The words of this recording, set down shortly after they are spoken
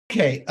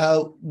Okay,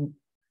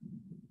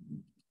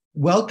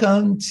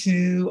 welcome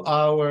to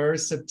our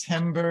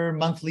September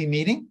monthly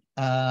meeting.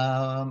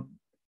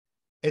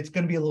 It's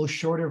going to be a little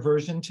shorter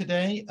version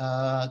today.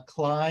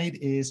 Clyde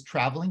is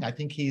traveling. I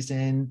think he's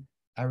in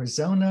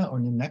Arizona or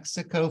New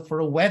Mexico for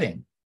a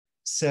wedding.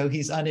 So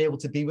he's unable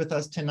to be with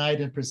us tonight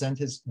and present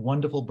his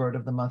wonderful Bird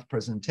of the Month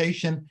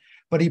presentation,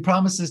 but he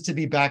promises to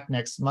be back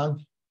next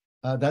month.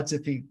 That's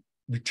if he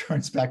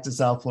returns back to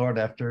South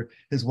Florida after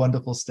his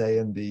wonderful stay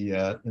in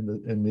the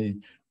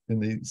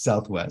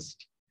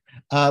Southwest.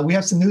 We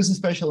have some news and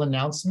special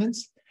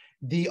announcements.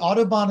 The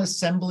Audubon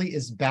Assembly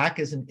is back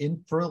as an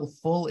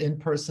full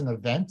in-person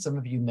event. Some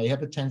of you may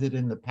have attended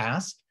in the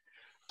past.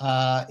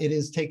 It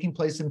is taking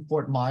place in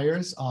Fort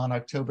Myers on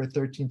October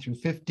 13th through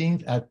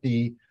 15th at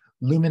the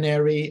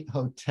Luminary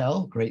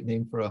Hotel. Great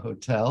name for a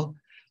hotel.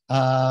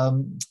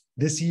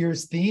 This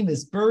year's theme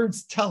is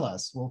Birds Tell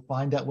Us. We'll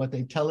find out what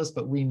they tell us,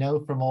 but we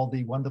know from all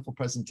the wonderful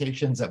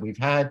presentations that we've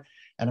had,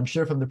 and I'm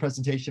sure from the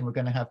presentation we're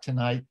going to have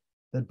tonight,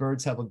 that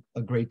birds have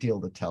a great deal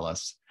to tell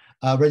us.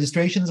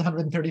 Registration is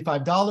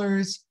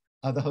 $135.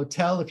 The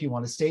hotel, if you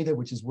want to stay there,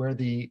 which is where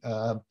the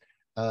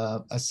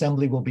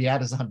assembly will be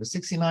at, is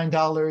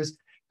 $169.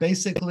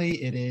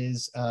 Basically, it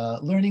is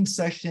learning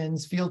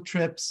sessions, field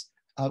trips,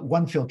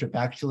 one field trip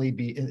actually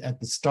be at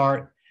the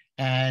start,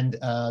 and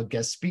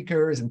guest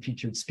speakers and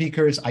featured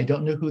speakers. I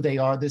don't know who they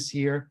are this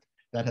year.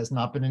 That has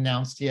not been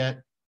announced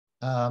yet.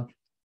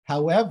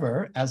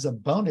 However, as a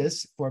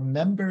bonus for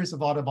members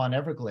of Audubon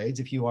Everglades,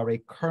 if you are a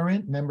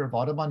current member of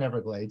Audubon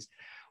Everglades,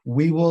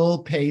 we will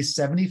pay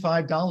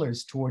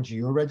 $75 towards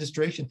your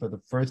registration for the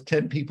first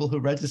 10 people who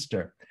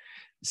register.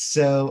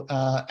 So,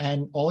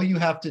 and all you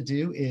have to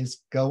do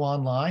is go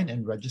online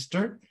and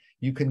register.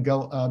 You can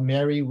go,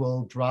 Mary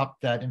will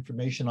drop that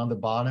information on the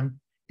bottom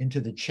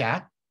into the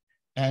chat.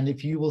 And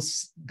if you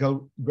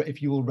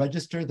will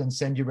register, then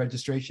send your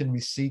registration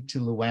receipt to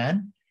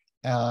Luann.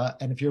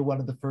 And if you're one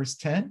of the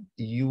first 10,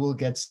 you will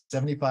get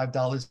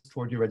 $75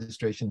 toward your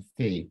registration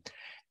fee.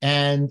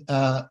 And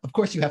of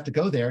course, you have to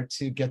go there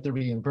to get the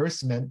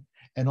reimbursement.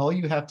 And all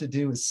you have to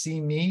do is see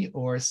me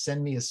or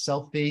send me a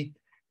selfie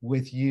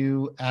with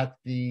you at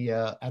the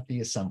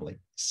assembly.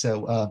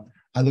 So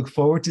I look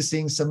forward to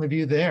seeing some of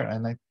you there.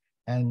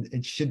 And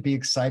it should be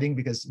exciting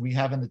because we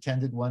haven't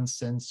attended one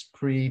since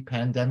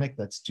pre-pandemic.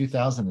 That's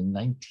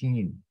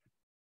 2019.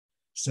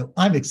 So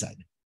I'm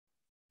excited.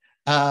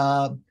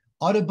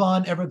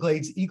 Audubon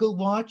Everglades Eagle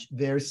Watch,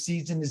 their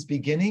season is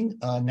beginning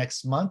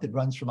next month. It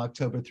runs from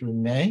October through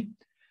May.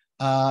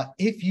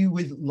 If you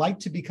would like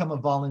to become a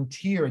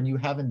volunteer and you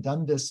haven't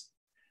done this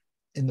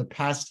in the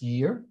past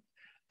year,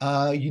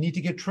 you need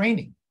to get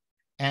training.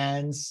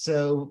 And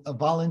so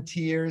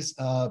volunteers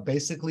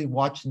basically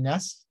watch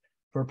nests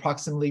for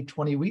approximately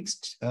 20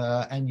 weeks,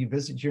 and you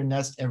visit your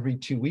nest every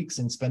 2 weeks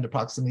and spend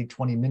approximately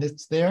 20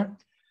 minutes there.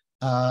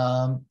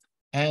 And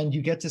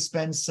you get to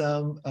spend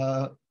some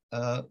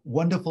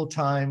wonderful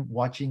time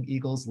watching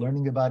eagles,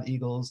 learning about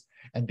eagles,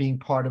 and being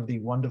part of the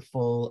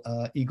wonderful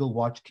Eagle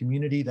Watch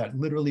community that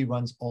literally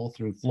runs all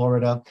through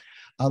Florida.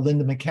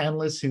 Linda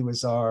McCandless, who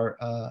is our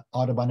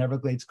Audubon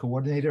Everglades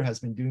coordinator, has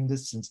been doing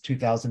this since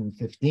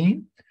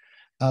 2015.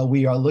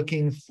 We are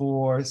looking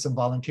for some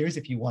volunteers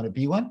if you want to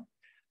be one.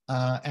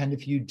 And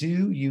if you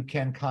do, you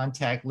can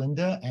contact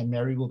Linda, and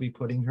Mary will be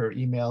putting her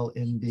email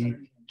in the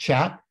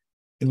chat,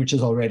 which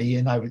is already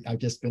in. I've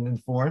just been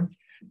informed.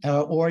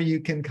 Or you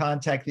can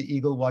contact the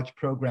Eagle Watch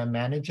program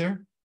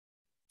manager.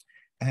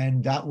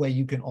 And that way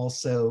you can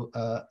also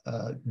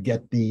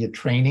get the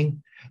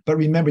training. But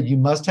remember, you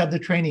must have the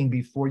training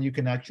before you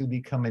can actually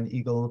become an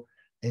Eagle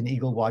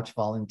Watch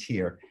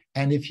volunteer.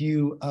 And if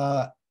you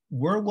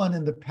were one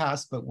in the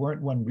past but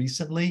weren't one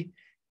recently,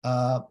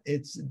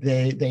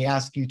 they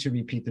ask you to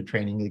repeat the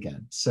training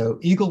again. So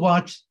Eagle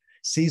Watch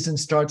season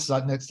starts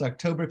next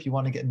October. If you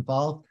want to get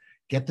involved,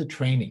 get the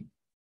training.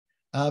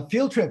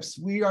 Field trips.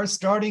 We are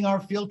starting our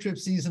field trip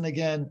season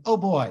again. Oh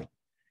boy.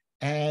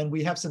 And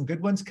we have some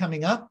good ones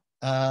coming up.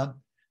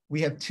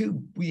 We have two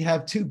Be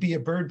a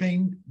Bird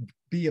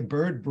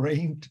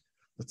Brained,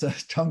 it's a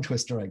tongue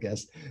twister, I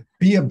guess.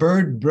 Be a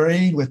Bird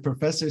Brained with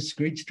Professor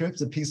Screech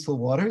trips at Peaceful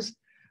Waters.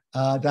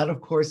 That,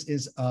 of course,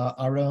 is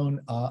our own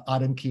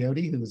Autumn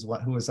Coyote, who is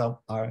one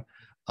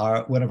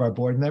of our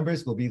board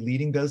members, will be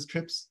leading those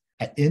trips.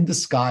 In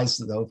disguise,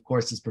 though, of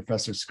course, is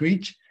Professor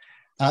Screech.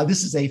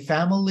 This is a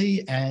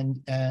family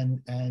and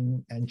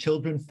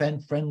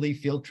children-friendly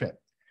field trip.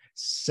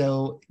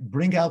 So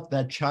bring out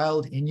that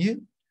child in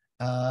you.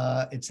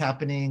 It's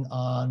happening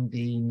on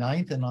the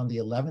 9th and on the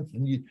 11th,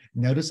 and you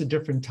notice at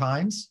different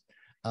times.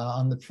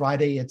 On the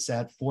Friday, it's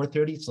at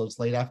 4:30, so it's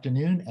late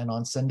afternoon, and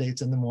on Sunday,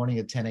 it's in the morning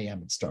at 10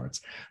 a.m. it starts.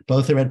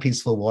 Both are at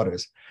Peaceful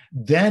Waters.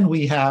 Then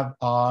we have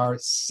our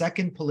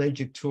second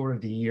pelagic tour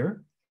of the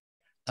year,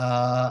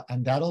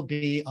 and that'll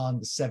be on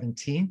the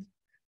 17th.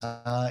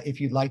 If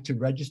you'd like to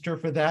register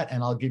for that,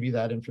 and I'll give you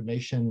that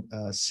information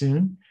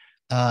soon,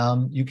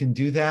 you can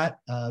do that.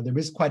 There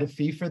is quite a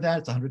fee for that.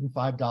 It's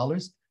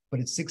 $105, but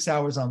it's 6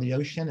 hours on the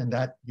ocean, and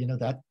that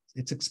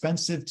it's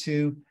expensive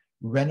to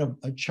rent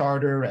a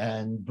charter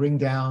and bring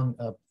down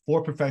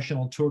 4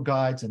 professional tour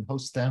guides and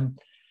host them.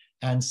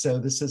 And so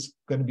this is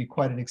going to be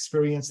quite an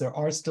experience. There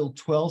are still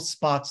 12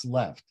 spots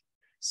left.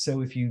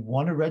 So if you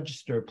want to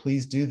register,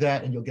 please do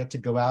that, and you'll get to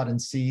go out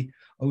and see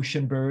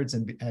ocean birds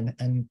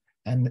and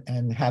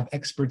have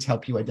experts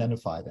help you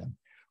identify them.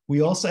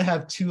 We also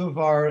have 2 of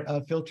our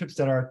field trips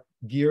that are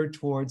geared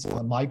towards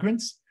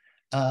migrants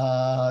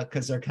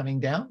because they're coming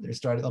down.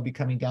 They'll be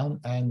coming down,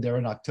 and they're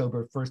in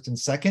October 1st and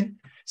 2nd.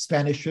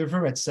 Spanish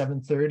River at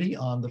 7:30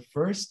 on the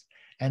 1st,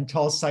 and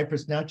Tall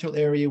Cypress Natural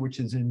Area, which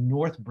is in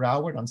North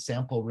Broward on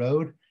Sample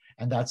Road,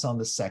 and that's on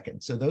the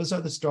 2nd. So those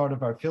are the start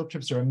of our field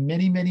trips. There are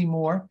many, many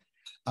more.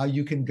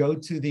 You can go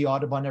to the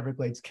Audubon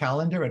Everglades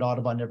calendar at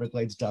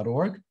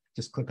auduboneverglades.org.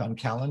 Just click on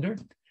calendar.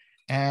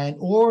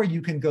 Or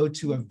you can go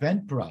to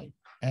Eventbrite.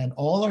 And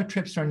all our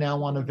trips are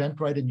now on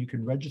Eventbrite, and you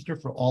can register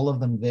for all of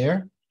them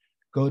there.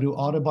 Go to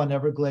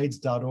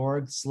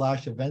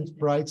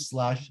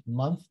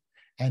auduboneverglades.org/eventbrite/month.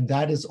 And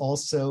that is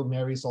also,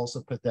 Mary's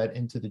also put that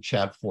into the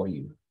chat for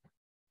you,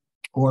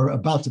 or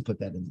about to put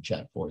that in the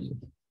chat for you.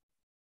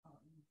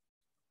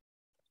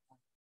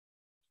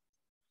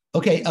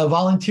 Okay,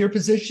 volunteer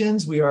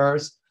positions. We are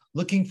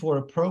looking for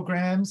a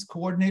programs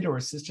coordinator or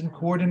assistant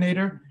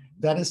coordinator.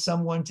 That is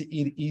someone to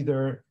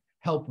either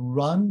help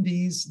run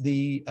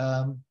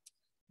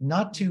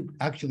not to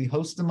actually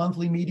host the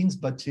monthly meetings,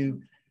 but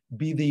to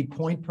be the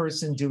point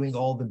person doing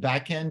all the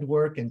back end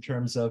work in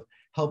terms of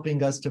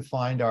helping us to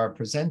find our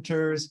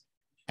presenters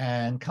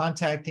and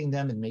contacting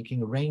them and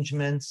making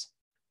arrangements,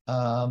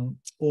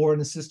 or an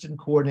assistant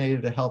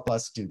coordinator to help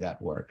us do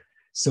that work.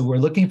 So we're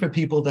looking for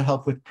people to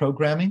help with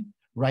programming.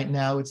 Right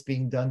now it's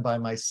being done by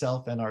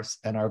myself and our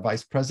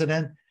vice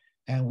president,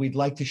 and we'd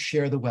like to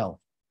share the wealth.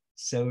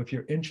 So if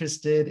you're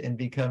interested in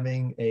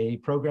becoming a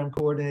program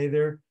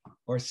coordinator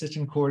or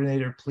assistant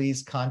coordinator,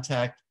 please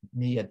contact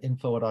me at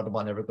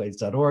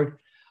info@audubоneverglades.org.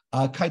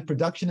 Kite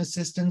production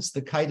assistance.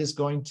 The Kite is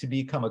going to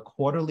become a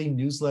quarterly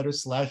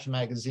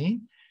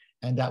newsletter/magazine,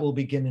 and that will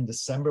begin in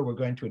December. We're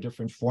going to a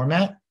different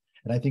format,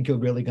 and I think you're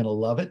really going to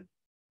love it.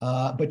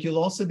 But you'll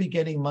also be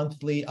getting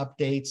monthly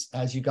updates,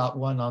 as you got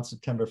one on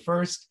September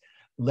 1st,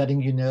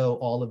 letting you know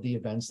all of the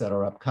events that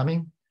are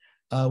upcoming.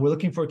 We're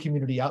looking for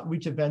community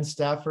outreach event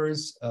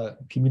staffers.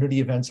 Community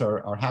events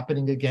are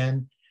happening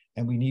again,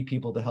 and we need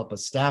people to help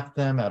us staff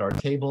them at our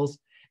tables.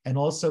 And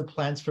also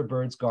Plants for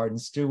Birds garden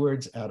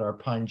stewards at our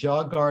Pine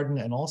Jaw Garden,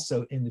 and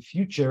also in the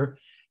future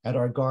at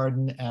our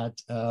garden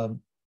at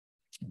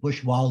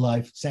Bush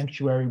Wildlife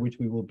Sanctuary, which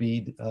we will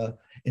be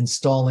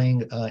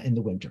installing in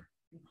the winter.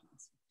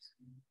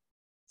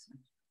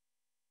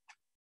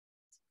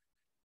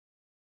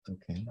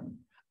 Okay.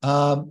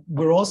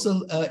 We're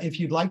also, if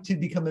you'd like to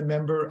become a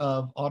member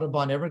of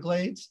Audubon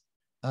Everglades,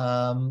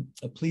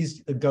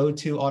 please go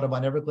to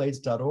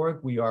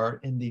audubоneverglades.org. We are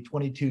in the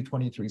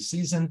 22-23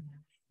 season,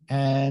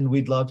 and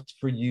we'd love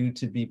for you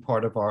to be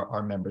part of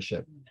our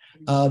membership.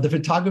 The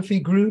photography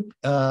group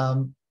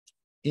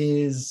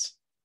is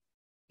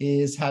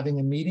having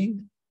a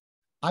meeting.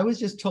 I was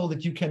just told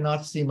that you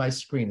cannot see my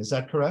screen. Is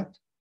that correct?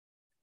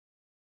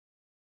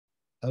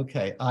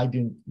 Okay, I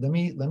do. Let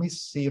me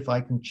see if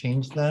I can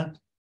change that.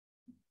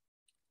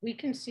 We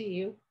can see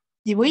you.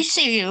 We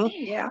see you.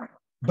 Yeah.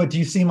 But do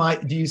you see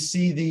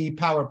the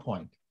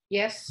PowerPoint?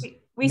 Yes.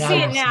 We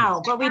see it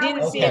now, but we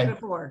didn't see it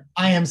before.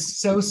 I am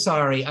so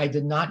sorry. I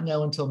did not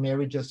know until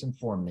Mary just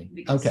informed me.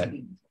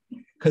 Okay.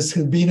 Because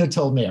Hubina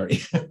told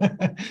Mary.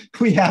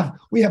 we have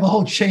a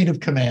whole chain of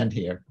command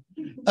here.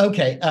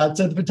 Okay,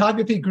 so the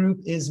photography group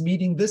is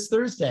meeting this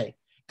Thursday,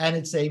 and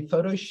it's a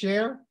photo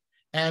share.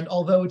 And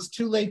although it's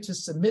too late to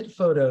submit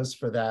photos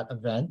for that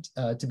event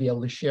to be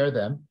able to share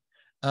them,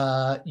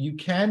 you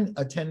can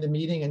attend the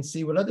meeting and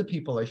see what other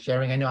people are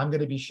sharing. I know I'm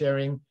going to be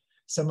sharing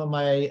some of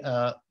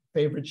my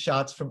favorite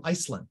shots from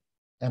Iceland,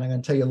 and I'm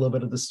going to tell you a little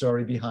bit of the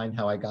story behind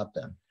how I got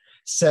them.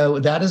 So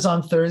that is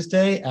on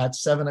Thursday at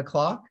 7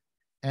 o'clock.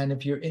 And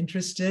if you're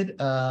interested,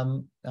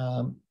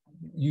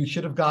 you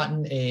should have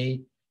gotten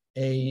a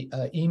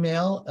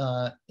email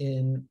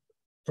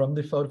from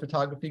the photo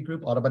photography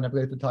group, Audubon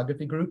Everglades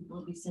Photography Group.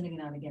 We'll be sending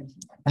it out again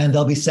tomorrow. And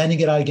they'll be sending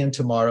it out again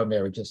tomorrow.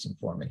 Mary just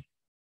informed me.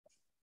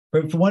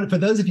 For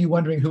those of you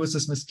wondering who is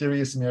this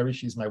mysterious Mary,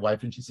 she's my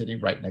wife, and she's sitting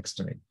right next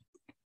to me.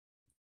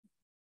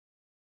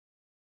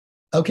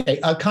 Okay,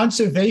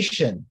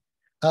 conservation.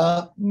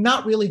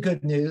 Not really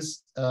good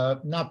news,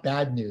 not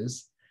bad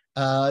news.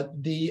 A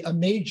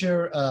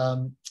major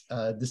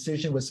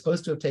decision was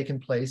supposed to have taken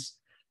place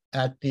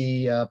at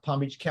the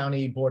Palm Beach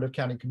County Board of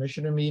County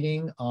Commissioner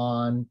meeting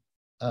on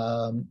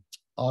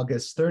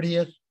August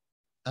 30th,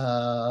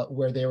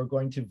 where they were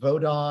going to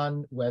vote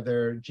on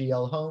whether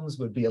GL Homes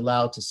would be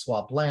allowed to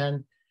swap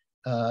land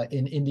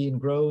in Indian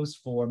Groves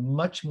for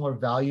much more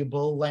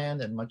valuable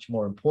land and much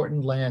more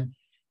important land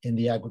in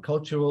the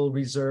agricultural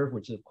reserve,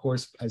 which of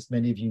course, as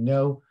many of you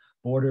know,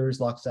 borders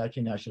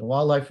Loxahatchee National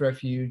Wildlife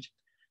Refuge.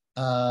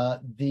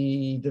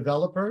 The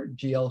developer,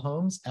 GL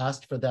Homes,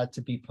 asked for that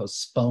to be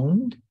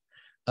postponed.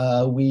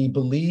 We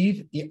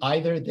believe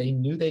either they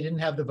knew they didn't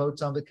have the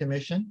votes on the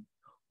commission,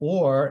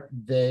 or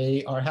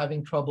they are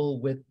having trouble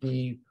with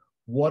the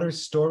water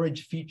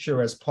storage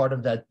feature as part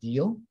of that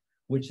deal,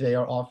 which they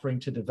are offering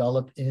to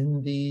develop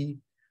in the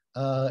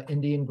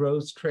Indian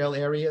Groves Trail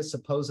area.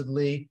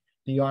 Supposedly,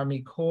 the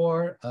Army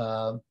Corps,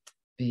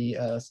 the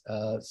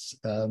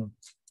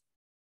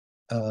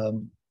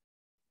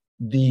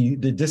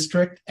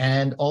district,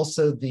 and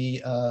also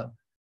the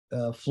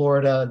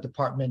Florida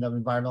Department of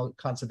Environmental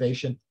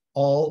Conservation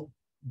all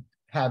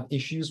have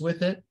issues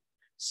with it.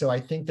 So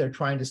I think they're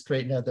trying to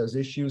straighten out those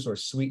issues or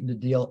sweeten the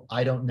deal.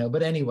 I don't know.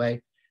 But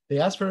anyway, they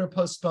asked for a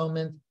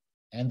postponement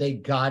and they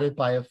got it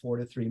by a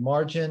 4-3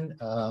 margin.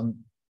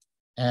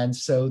 And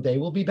so they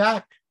will be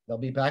back. They'll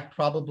be back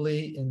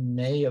probably in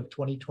May of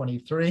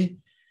 2023.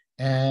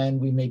 And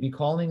we may be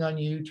calling on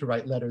you to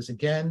write letters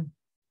again,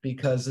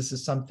 because this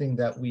is something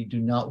that we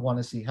do not want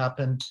to see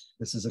happen.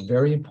 This is a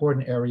very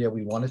important area.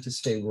 We want it to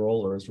stay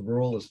rural, or as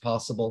rural as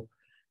possible,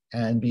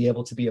 and be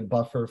able to be a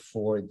buffer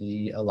for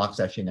the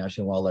Loxahatchee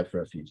National Wildlife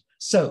Refuge.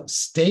 So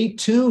stay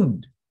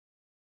tuned.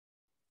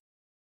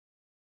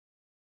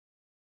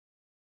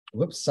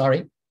 Whoops,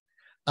 sorry.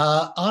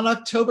 On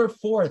October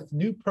 4th,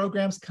 new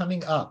programs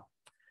coming up.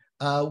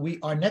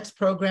 Our next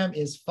program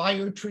is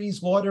Fire,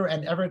 Trees, Water,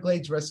 and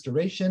Everglades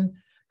Restoration,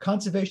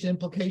 Conservation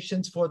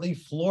Implications for the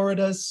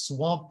Florida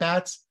Swamp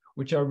Bats,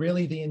 which are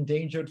really the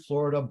endangered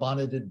Florida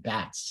bonneted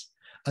bats.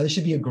 This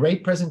should be a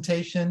great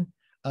presentation.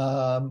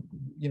 A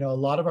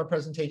lot of our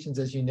presentations,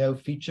 as you know,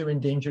 feature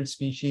endangered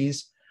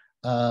species.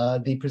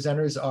 The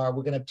presenters are,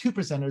 we're going to have two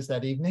presenters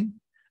that evening,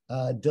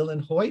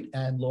 Dylan Hoyt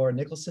and Laura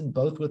Nicholson,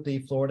 both with the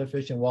Florida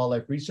Fish and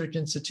Wildlife Research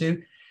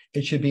Institute.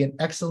 It should be an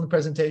excellent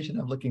presentation.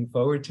 I'm looking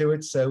forward to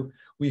it. So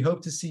we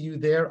hope to see you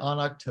there on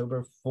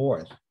October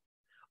 4th.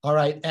 All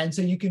right, and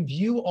so you can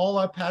view all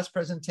our past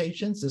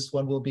presentations. This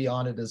one will be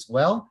on it as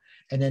well,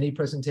 and any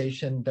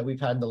presentation that we've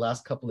had in the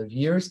last couple of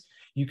years.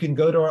 You can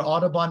go to our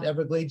Audubon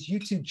Everglades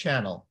YouTube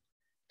channel,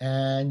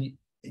 and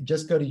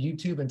just go to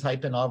YouTube and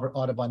type in our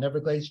Audubon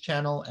Everglades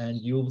channel,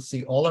 and you'll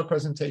see all our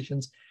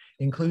presentations,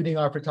 including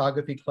our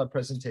photography club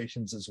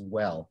presentations as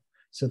well.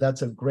 So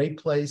that's a great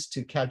place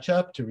to catch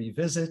up, to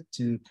revisit,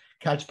 to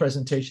catch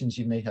presentations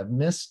you may have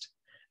missed,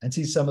 and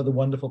see some of the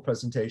wonderful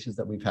presentations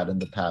that we've had in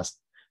the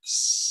past.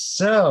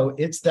 So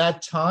it's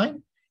that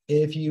time.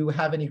 If you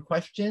have any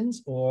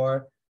questions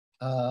or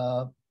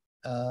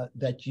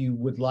that you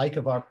would like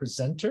of our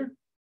presenter,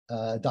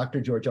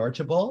 Dr. George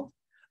Archibald,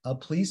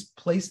 please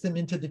place them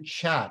into the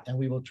chat, and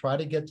we will try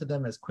to get to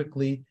them as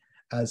quickly,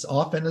 as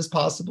often as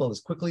possible,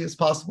 as quickly as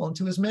possible, and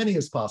to as many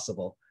as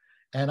possible.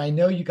 And I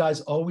know you guys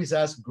always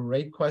ask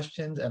great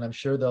questions, and I'm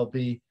sure they'll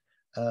be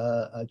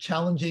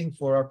challenging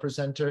for our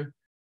presenter,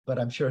 but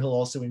I'm sure he'll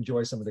also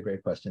enjoy some of the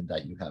great questions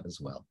that you have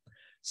as well.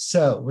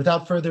 So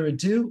without further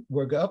ado,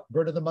 bird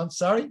of the month,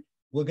 sorry.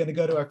 We're going to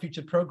go to our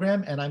featured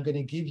program, and I'm going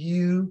to give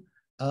you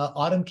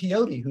Autumn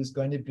Quixote, who's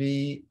going to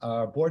be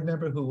our board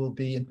member who will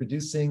be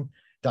introducing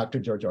Dr.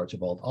 George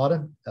Archibald.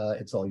 Autumn,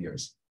 it's all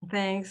yours.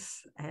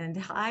 Thanks, and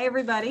hi,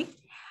 everybody.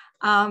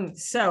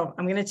 So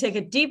I'm going to take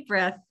a deep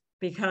breath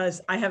because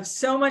I have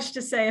so much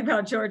to say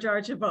about George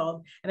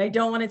Archibald, and I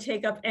don't want to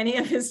take up any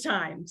of his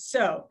time.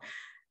 So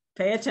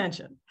pay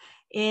attention.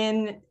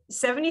 In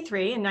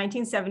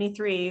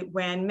 1973,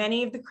 when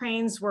many of the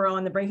cranes were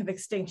on the brink of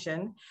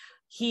extinction,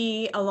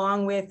 he,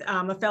 along with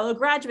a fellow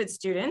graduate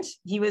student,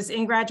 he was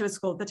in graduate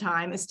school at the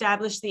time,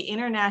 established the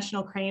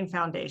International Crane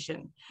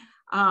Foundation.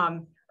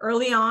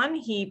 Early on,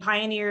 he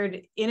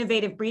pioneered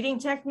innovative breeding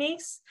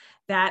techniques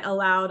that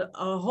allowed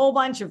a whole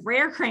bunch of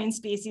rare crane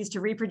species to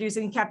reproduce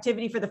in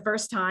captivity for the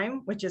first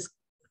time, which is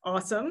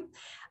awesome.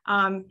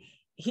 And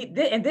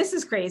this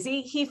is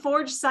crazy, he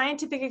forged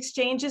scientific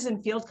exchanges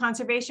and field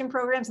conservation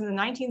programs in the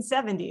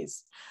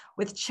 1970s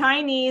with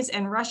Chinese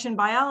and Russian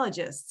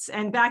biologists.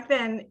 And back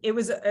then, it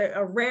was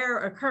a rare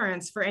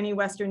occurrence for any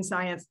Western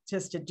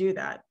scientist to do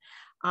that.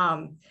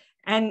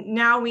 And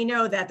now we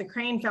know that the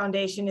Crane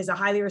Foundation is a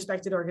highly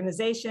respected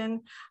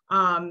organization.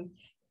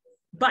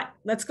 But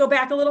let's go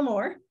back a little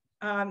more.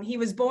 He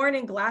was born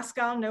in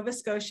Glasgow, Nova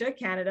Scotia,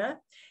 Canada.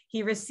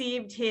 He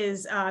received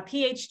his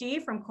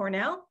PhD from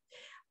Cornell.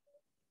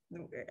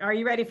 Are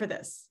you ready for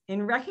this?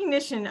 In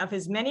recognition of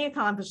his many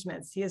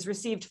accomplishments, he has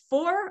received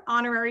 4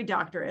 honorary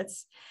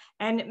doctorates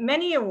and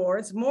many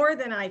awards, more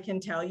than I can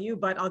tell you,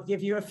 but I'll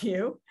give you a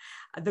few.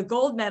 The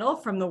Gold Medal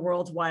from the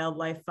World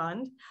Wildlife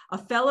Fund, a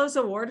Fellows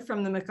Award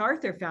from the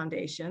MacArthur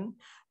Foundation,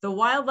 the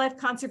Wildlife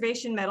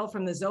Conservation Medal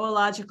from the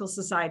Zoological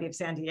Society of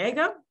San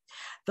Diego,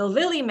 the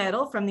Lilly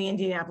Medal from the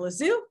Indianapolis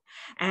Zoo,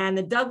 and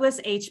the Douglas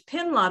H.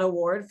 Pinlot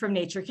Award from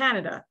Nature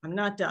Canada. I'm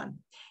not done.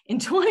 In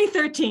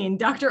 2013,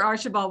 Dr.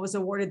 Archibald was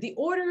awarded the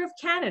Order of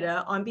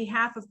Canada on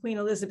behalf of Queen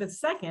Elizabeth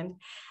II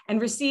and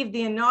received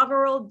the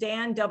inaugural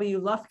Dan W.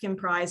 Lufkin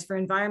Prize for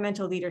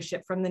Environmental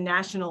Leadership from the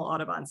National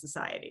Audubon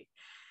Society.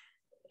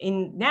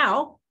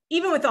 Now,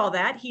 even with all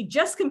that, he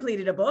just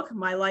completed a book,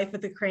 My Life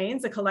with the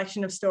Cranes, a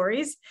collection of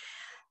stories.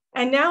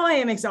 And now I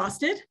am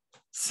exhausted.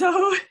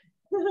 So,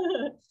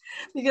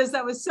 because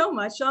that was so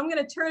much. So I'm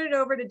going to turn it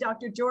over to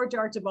Dr. George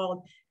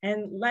Archibald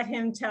and let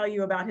him tell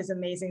you about his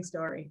amazing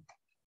story.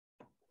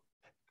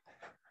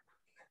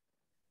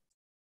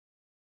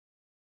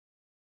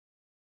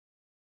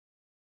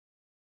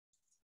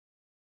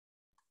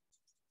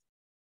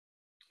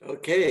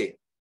 Okay.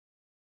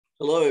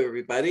 Hello,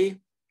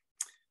 everybody.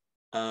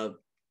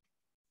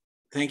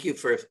 Thank you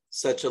for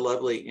such a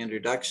lovely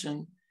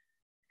introduction,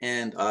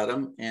 and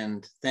Autumn,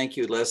 and thank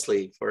you,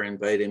 Leslie, for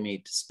inviting me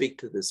to speak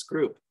to this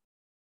group.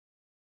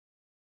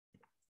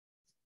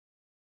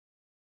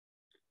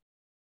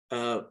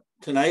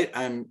 Tonight,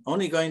 I'm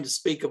only going to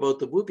speak about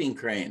the whooping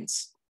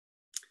cranes.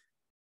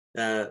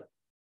 The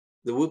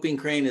whooping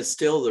crane is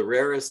still the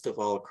rarest of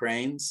all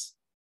cranes,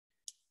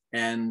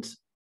 and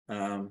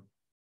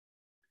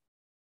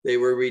they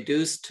were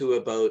reduced to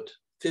about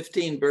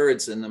 15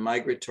 birds in the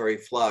migratory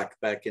flock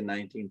back in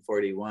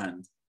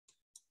 1941,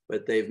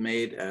 but they've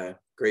made a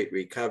great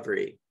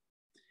recovery.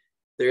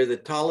 They're the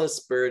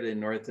tallest bird in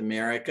North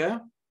America,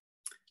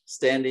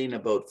 standing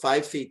about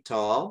 5 feet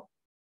tall.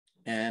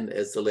 And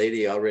as the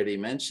lady already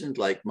mentioned,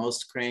 like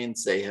most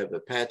cranes, they have a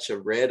patch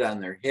of red on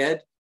their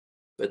head,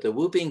 but the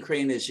whooping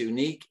crane is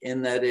unique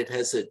in that it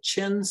has a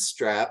chin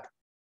strap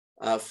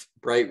of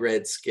bright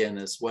red skin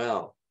as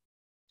well.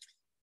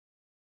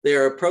 They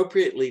are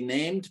appropriately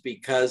named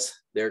because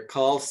their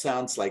call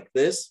sounds like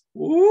this,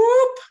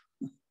 whoop,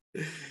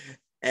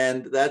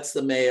 and that's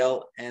the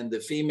male, and the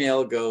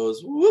female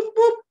goes whoop,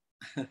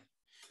 whoop.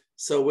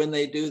 So when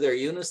they do their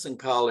unison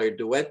call or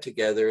duet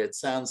together, it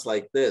sounds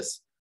like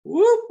this,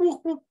 whoop,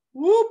 whoop, whoop,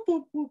 whoop,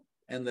 whoop, whoop,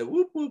 and the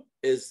whoop, whoop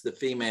is the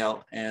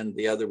female, and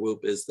the other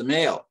whoop is the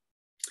male.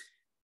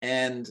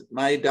 And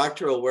my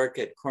doctoral work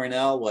at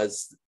Cornell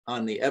was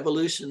on the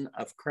evolution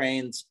of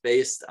cranes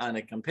based on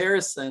a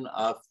comparison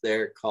of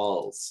their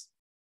calls.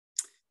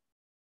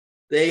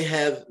 They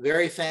have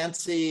very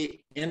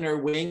fancy inner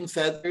wing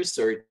feathers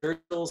or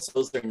turtles.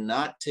 Those are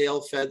not tail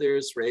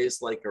feathers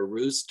raised like a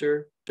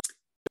rooster.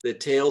 The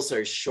tails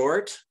are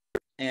short,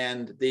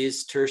 and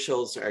these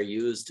tertials are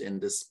used in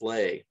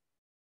display.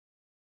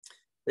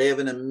 They have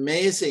an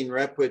amazing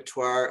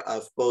repertoire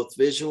of both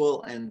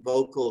visual and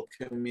vocal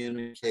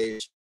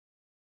communication.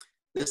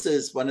 This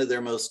is one of their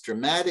most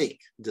dramatic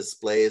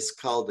displays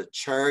called the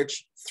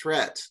charge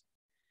threat.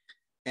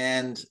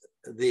 And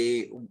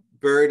the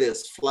bird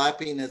is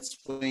flapping its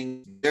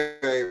wings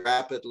very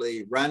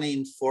rapidly,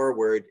 running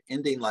forward,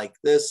 ending like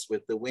this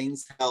with the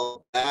wings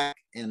held back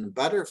in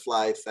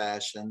butterfly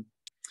fashion.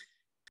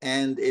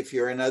 And if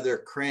you're another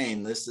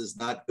crane, this is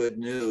not good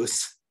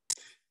news.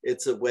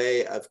 It's a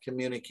way of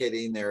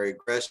communicating their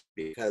aggression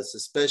because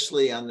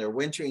especially on their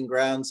wintering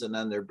grounds and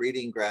on their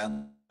breeding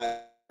grounds,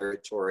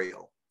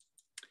 territorial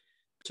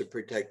to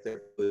protect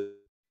their food.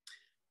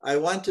 I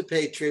want to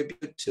pay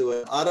tribute to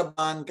an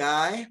Audubon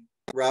guy,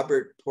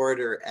 Robert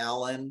Porter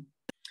Allen,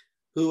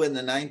 who in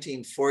the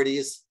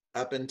 1940s,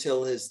 up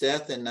until his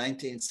death in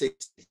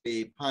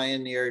 1960,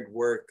 pioneered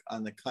work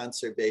on the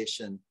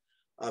conservation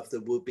of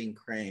the whooping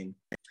crane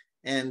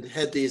and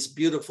had these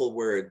beautiful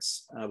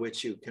words,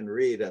 which you can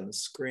read on the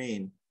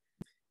screen.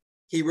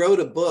 He wrote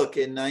a book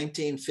in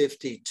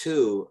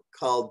 1952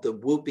 called The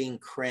Whooping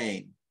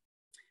Crane.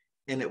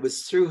 And it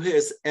was through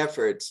his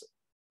efforts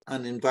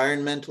on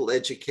environmental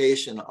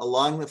education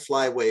along the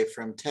flyway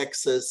from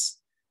Texas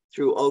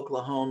through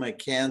Oklahoma,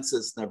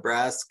 Kansas,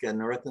 Nebraska,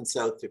 North and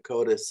South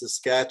Dakota,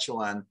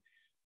 Saskatchewan,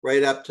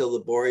 right up to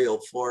the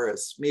boreal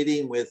forest,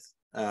 meeting with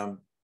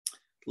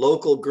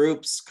local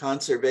groups,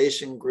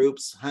 conservation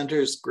groups,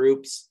 hunters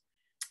groups.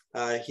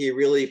 He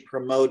really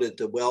promoted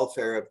the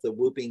welfare of the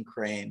whooping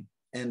crane,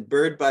 and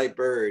bird by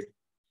bird,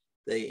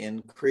 they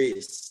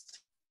increased.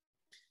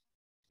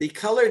 The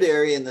colored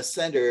area in the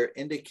center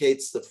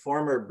indicates the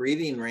former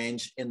breeding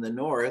range in the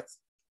north,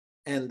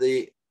 and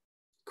the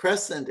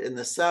crescent in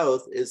the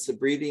south is the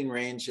breeding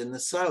range in the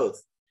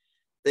south.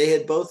 They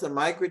had both a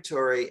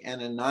migratory and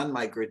a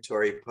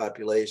non-migratory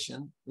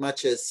population,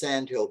 much as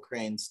sandhill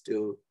cranes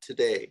do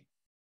today.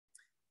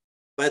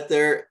 But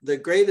the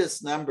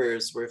greatest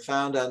numbers were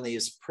found on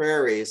these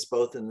prairies,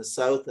 both in the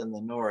south and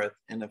the north.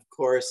 And of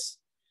course,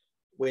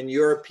 when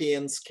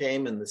Europeans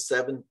came in the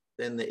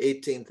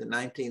 18th and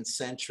 19th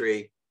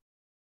century,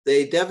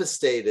 they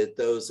devastated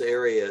those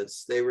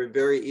areas. They were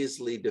very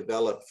easily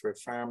developed for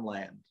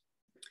farmland.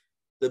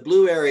 The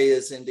blue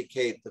areas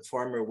indicate the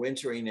former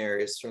wintering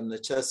areas from the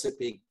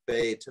Chesapeake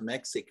Bay to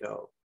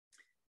Mexico.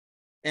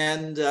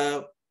 And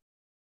the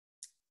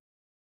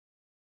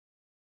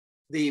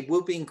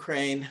whooping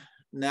crane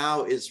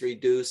now is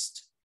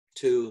reduced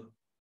to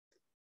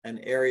an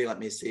area, let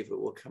me see if it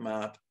will come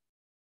up,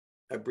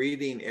 a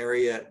breeding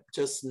area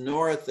just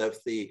north of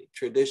the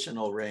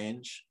traditional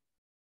range.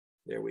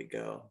 There we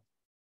go.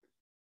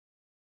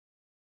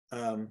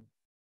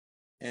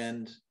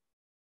 And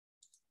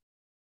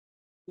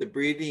the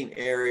breeding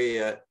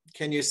area,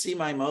 can you see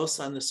my mouse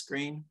on the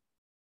screen?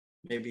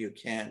 Maybe you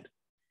can't.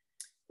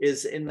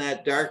 Is in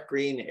that dark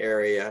green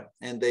area,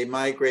 and they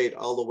migrate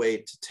all the way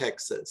to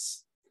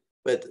Texas.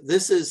 But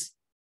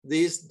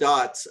these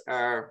dots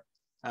are,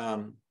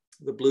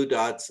 the blue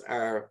dots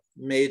are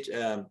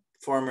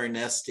former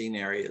nesting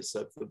areas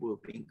of the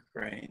whooping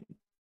crane.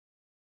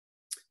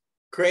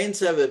 Cranes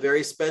have a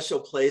very special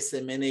place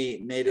in many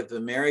Native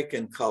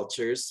American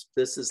cultures.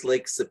 This is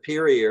Lake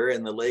Superior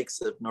in the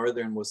lakes of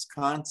northern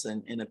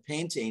Wisconsin in a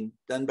painting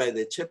done by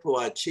the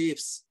Chippewa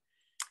chiefs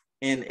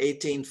in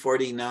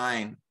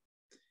 1849.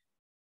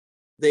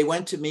 They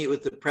went to meet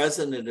with the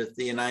President of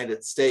the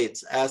United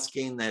States,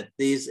 asking that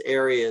these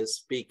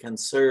areas be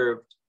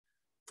conserved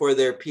for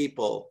their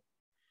people.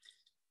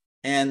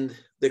 And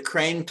the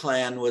Crane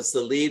clan was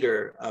the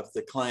leader of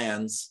the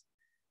clans,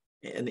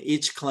 and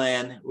each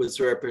clan was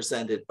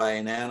represented by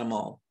an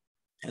animal.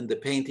 And the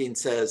painting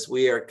says,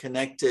 "We are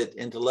connected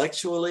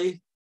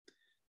intellectually,"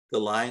 the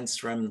lines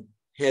from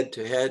head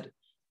to head,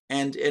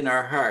 "and in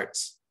our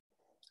hearts,"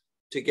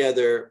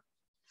 together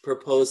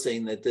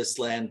proposing that this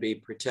land be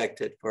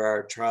protected for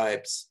our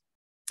tribes.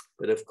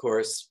 But of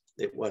course,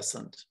 it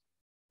wasn't.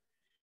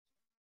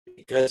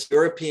 Because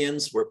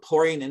Europeans were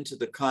pouring into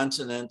the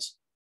continent,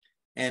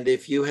 and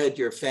if you had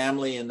your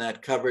family in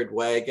that covered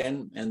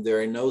wagon and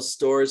there are no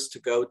stores to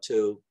go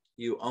to,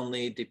 you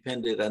only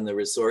depended on the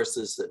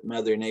resources that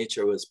Mother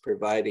Nature was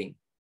providing.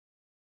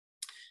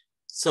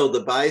 So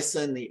the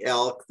bison, the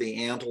elk, the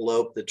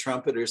antelope, the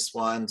trumpeter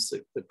swans,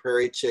 the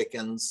prairie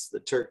chickens, the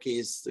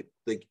turkeys,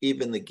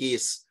 even the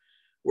geese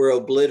were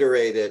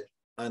obliterated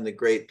on the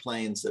Great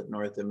Plains of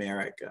North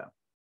America.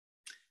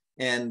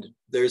 And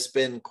there's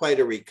been quite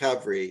a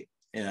recovery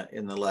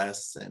in the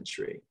last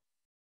century.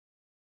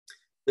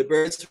 The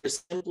birds were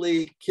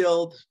simply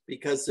killed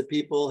because the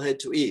people had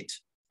to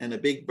eat, and a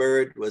big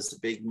bird was a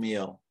big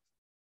meal.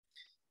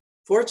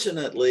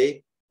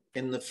 Fortunately,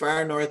 in the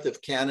far north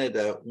of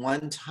Canada,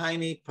 one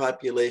tiny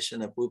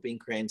population of whooping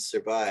cranes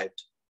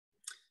survived.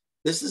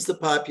 This is the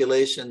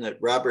population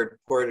that Robert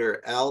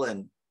Porter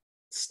Allen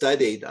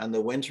studied on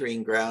the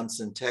wintering grounds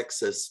in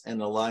Texas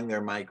and along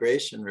their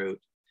migration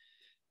route.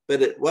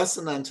 But it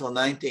wasn't until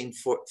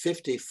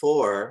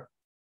 1954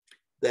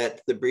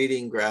 that the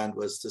breeding ground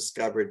was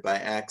discovered by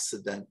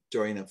accident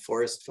during a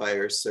forest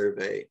fire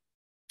survey.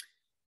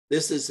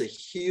 This is a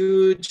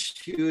huge,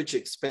 huge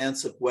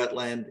expansive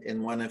wetland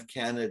in one of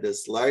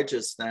Canada's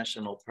largest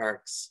national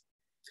parks.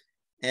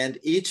 And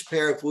each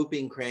pair of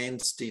whooping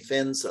cranes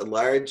defends a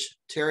large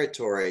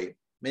territory,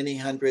 many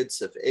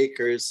hundreds of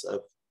acres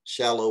of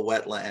shallow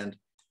wetland,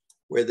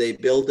 where they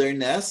build their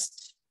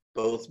nest.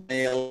 Both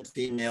male and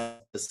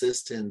female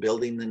assist in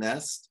building the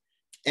nest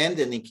and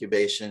in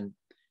incubation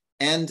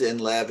and in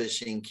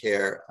lavishing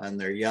care on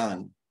their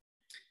young.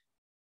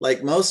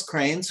 Like most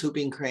cranes,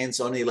 whooping cranes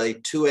only lay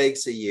 2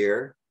 eggs a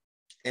year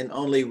and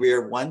only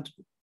rear 1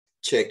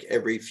 chick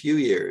every few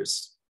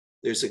years.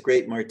 There's a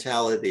great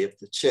mortality of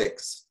the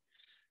chicks,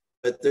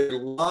 but they're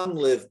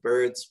long-lived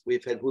birds.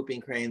 We've had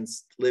whooping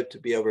cranes live to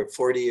be over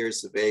 40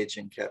 years of age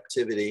in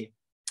captivity.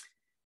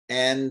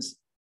 And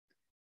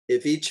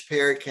if each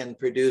pair can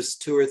produce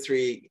 2 or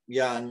 3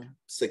 young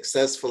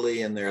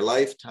successfully in their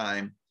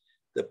lifetime,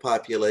 the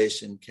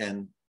population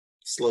can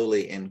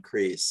slowly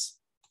increase.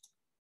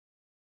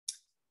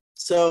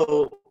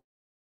 So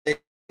they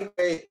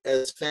migrate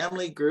as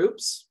family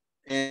groups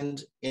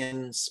and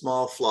in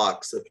small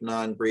flocks of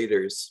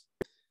non-breeders.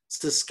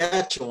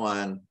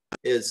 Saskatchewan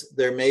is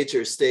their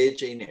major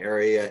staging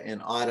area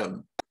in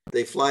autumn.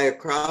 They fly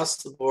across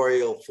the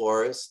boreal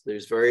forest.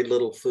 There's very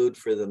little food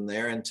for them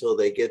there until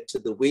they get to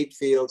the wheat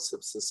fields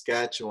of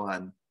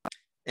Saskatchewan.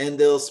 And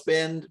they'll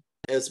spend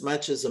as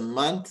much as a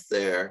month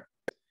there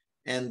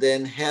and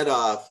then head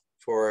off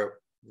for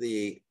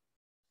the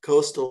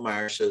coastal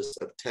marshes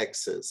of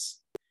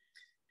Texas.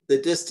 The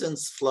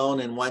distance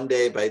flown in one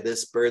day by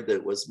this bird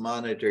that was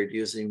monitored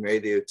using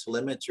radio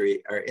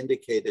telemetry are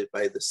indicated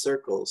by the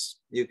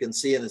circles. You can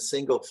see in a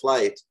single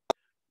flight,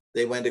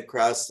 they went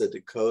across the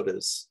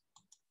Dakotas.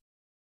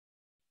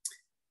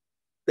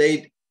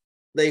 They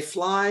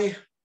fly,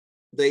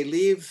 they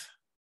leave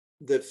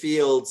the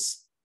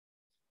fields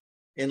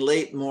in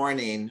late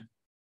morning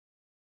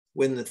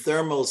when the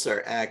thermals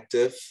are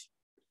active,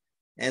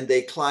 and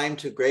they climb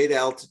to great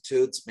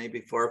altitudes,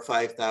 maybe 4,000 or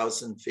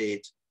 5,000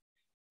 feet.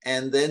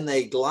 And then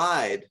they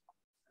glide,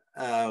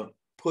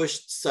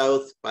 pushed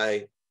south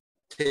by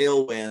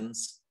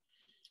tailwinds,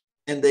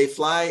 and they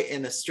fly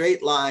in a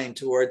straight line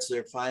towards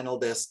their final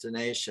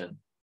destination.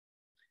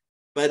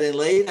 But in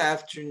late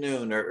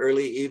afternoon or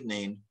early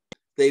evening,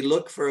 they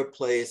look for a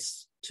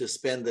place to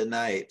spend the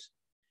night.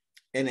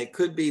 And it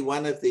could be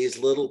one of these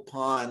little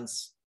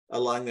ponds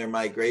along their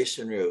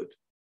migration route.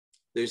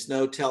 There's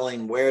no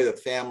telling where the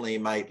family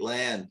might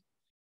land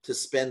to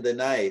spend the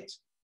night.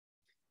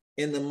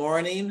 In the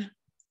morning,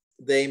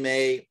 they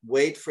may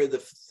wait for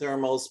the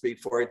thermals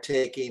before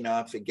taking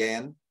off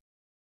again.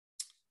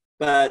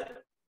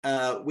 But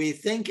we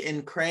think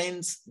in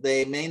cranes,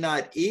 they may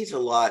not eat a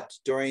lot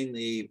during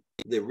the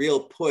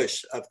real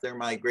push of their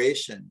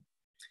migration.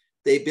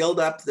 They build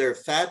up their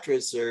fat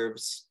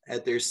reserves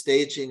at their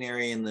staging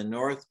area in the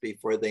north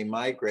before they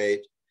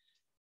migrate.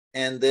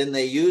 And then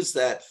they use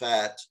that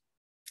fat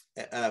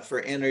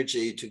for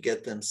energy to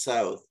get them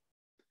south.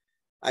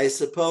 I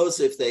suppose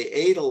if they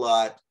ate a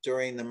lot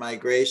during the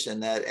migration,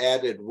 that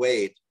added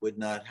weight would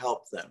not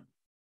help them.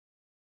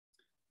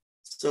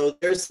 So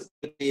there's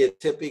would be a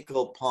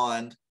typical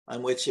pond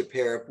on which a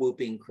pair of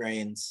whooping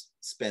cranes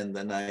spend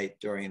the night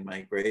during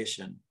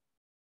migration.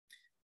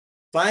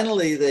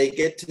 Finally, they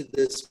get to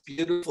this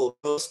beautiful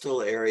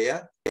coastal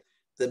area.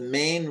 the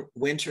main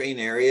wintering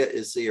area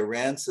is the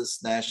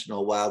Aransas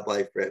National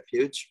Wildlife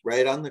Refuge,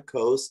 right on the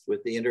coast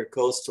with the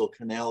Intercoastal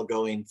Canal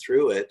going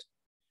through it,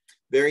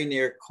 very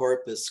near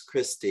Corpus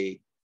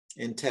Christi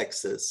in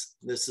Texas.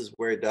 This is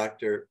where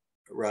Dr.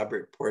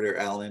 Robert Porter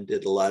Allen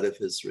did a lot of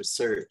his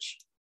research.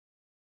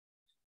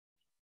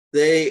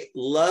 They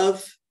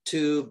love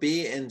to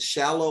be in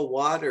shallow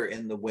water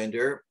in the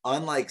winter,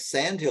 unlike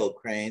sandhill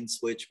cranes,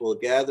 which will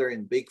gather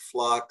in big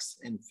flocks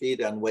and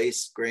feed on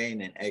waste grain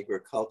in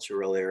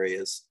agricultural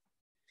areas.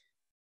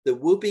 The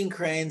whooping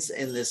cranes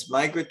in this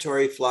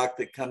migratory flock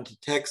that come to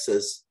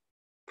Texas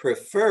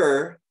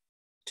prefer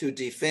to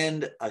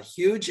defend a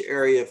huge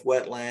area of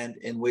wetland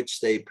in which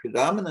they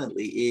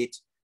predominantly eat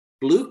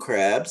blue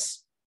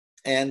crabs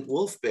and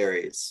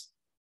wolfberries.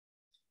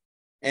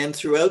 And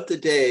throughout the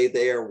day,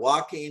 they are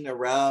walking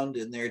around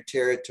in their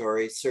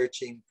territory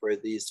searching for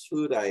these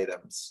food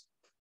items.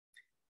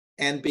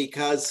 And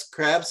because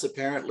crabs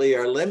apparently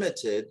are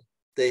limited,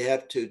 they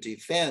have to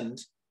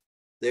defend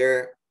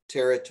their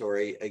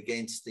territory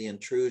against the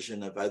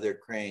intrusion of other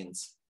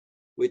cranes,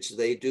 which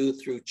they do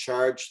through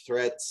charge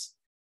threats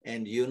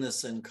and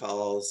unison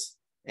calls.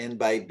 And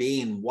by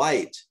being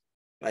white,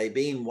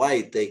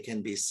 they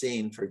can be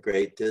seen for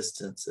great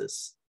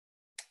distances.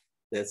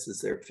 This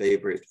is their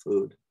favorite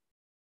food.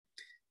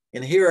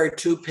 And here are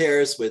two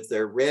pairs with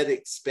their red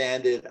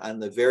expanded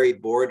on the very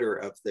border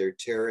of their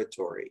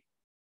territory,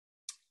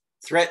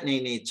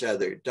 threatening each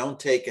other. Don't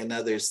take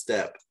another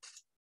step.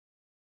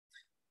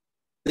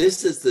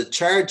 This is the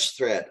charge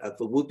threat of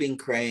a whooping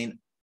crane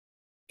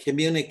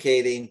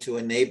communicating to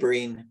a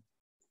neighboring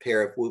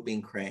pair of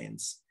whooping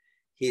cranes.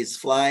 He's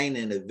flying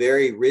in a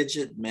very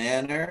rigid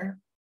manner.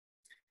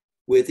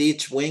 With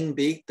each wing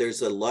beat,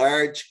 there's a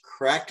large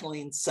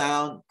crackling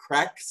sound,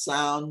 crack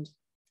sound,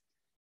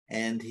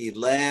 and he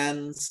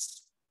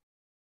lands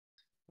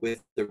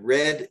with the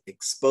red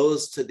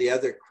exposed to the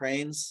other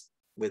cranes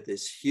with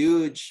this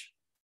huge,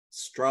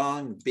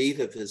 strong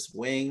beat of his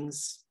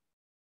wings,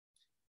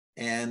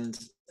 and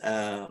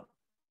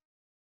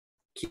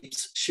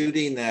keeps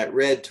shooting that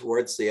red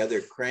towards the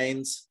other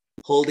cranes,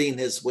 holding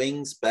his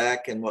wings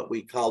back in what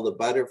we call the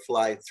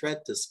butterfly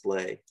threat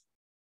display,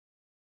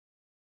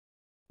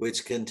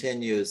 which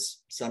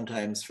continues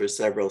sometimes for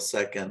several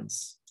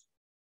seconds.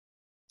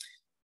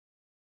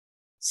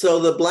 So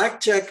the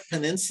Blackjack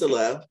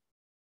Peninsula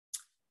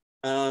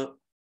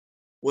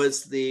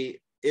is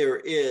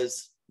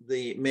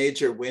the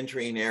major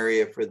wintering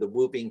area for the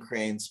whooping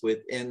cranes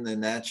within the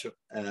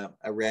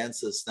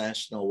Aransas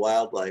National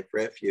Wildlife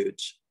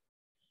Refuge.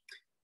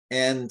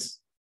 And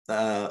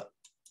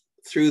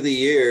through the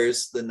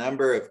years, the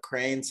number of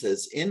cranes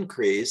has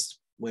increased.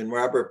 When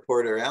Robert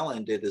Porter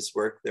Allen did his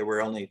work, there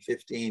were only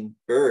 15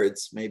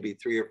 birds, maybe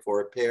 3 or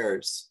 4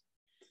 pairs.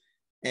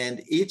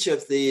 And each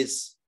of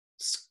these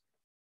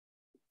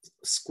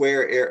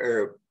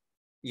square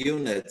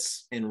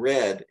units in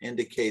red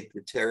indicate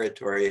the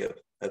territory of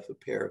a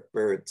pair of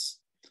birds.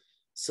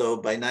 So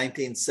by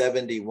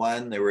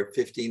 1971, there were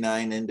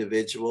 59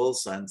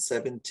 individuals on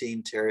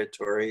 17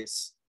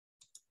 territories,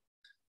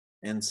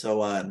 and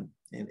so on.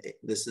 And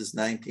this is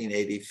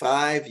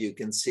 1985. You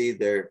can see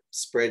they're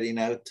spreading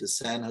out to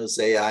San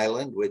Jose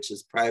Island, which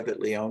is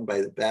privately owned by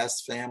the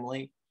Bass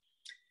family,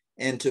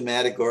 and to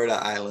Matagorda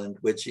Island,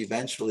 which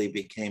eventually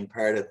became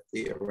part of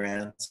the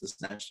Aransas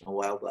National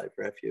Wildlife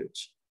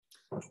Refuge.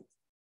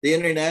 The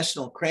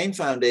International Crane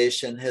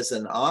Foundation has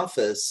an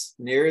office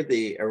near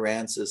the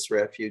Aransas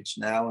Refuge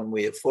now, and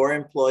we have 4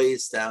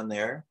 employees down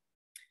there.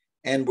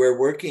 And we're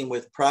working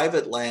with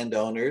private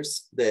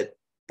landowners that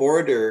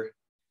border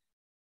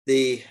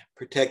the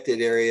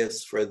protected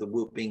areas for the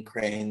whooping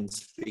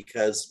cranes,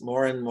 because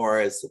more and more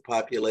as the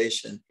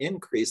population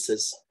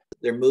increases,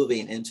 they're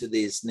moving into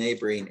these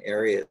neighboring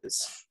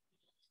areas.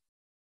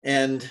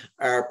 And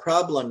our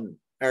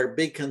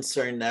big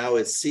concern now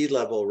is sea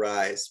level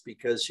rise,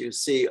 because you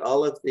see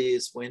all of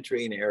these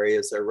wintering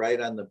areas are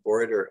right on the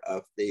border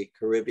of the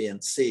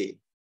Caribbean Sea.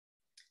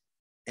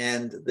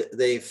 And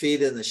they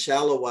feed in the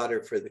shallow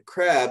water for the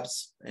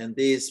crabs, and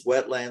these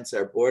wetlands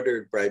are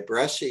bordered by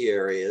brushy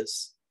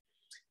areas.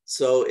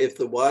 So if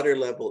the water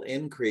level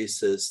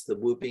increases, the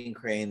whooping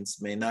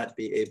cranes may not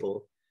be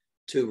able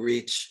to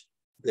reach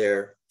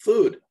their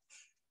food.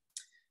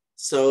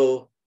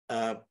 So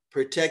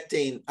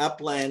protecting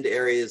upland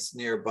areas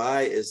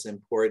nearby is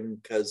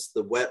important, because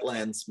the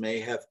wetlands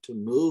may have to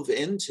move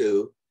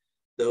into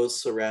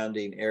those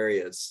surrounding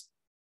areas.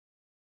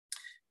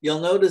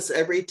 You'll notice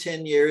every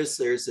 10 years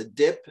there's a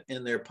dip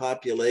in their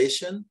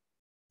population,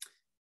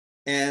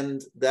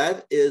 and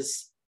that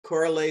is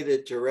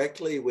correlated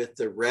directly with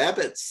the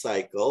rabbit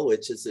cycle,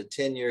 which is a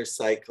 10-year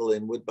cycle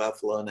in Wood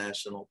Buffalo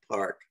National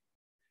Park.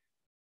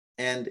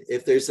 And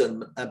if there's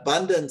an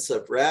abundance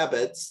of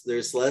rabbits,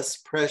 there's less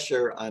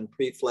pressure on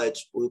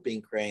pre-fledged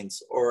whooping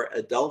cranes or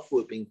adult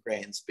whooping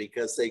cranes,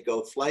 because they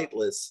go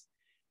flightless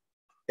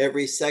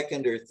every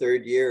 2nd or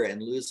 3rd year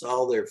and lose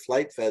all their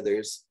flight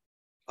feathers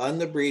on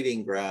the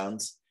breeding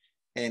grounds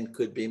and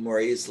could be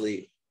more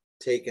easily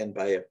taken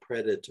by a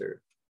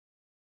predator.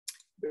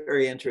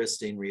 very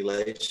interesting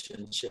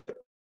relationship.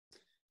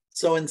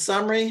 So in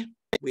summary,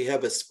 we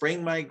have a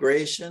spring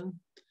migration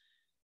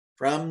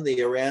from the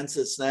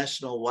Aransas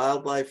National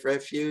Wildlife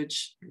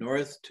Refuge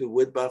north to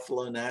Wood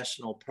Buffalo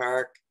National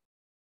Park.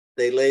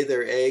 They lay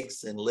their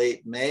eggs in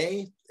late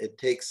May. It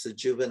takes the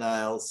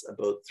juveniles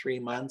about 3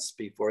 months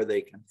before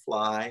they can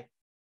fly.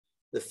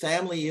 The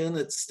family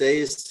unit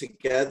stays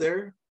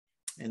together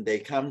and they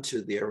come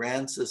to the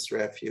Aransas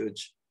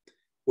Refuge,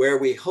 where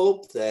we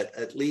hope that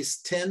at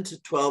least 10 to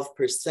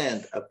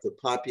 12% of the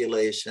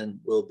population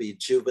will be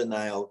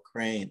juvenile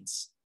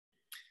cranes.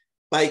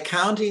 By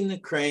counting the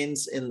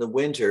cranes in the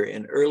winter,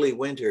 in early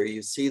winter,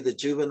 you see the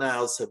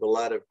juveniles have a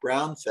lot of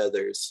brown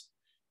feathers.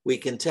 We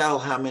can tell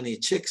how many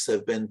chicks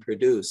have been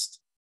produced.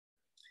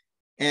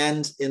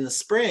 And in the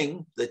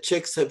spring, the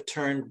chicks have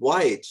turned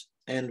white,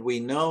 and we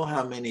know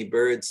how many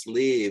birds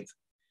leave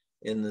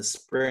in the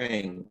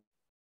spring.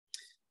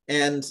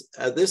 And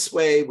this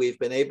way, we've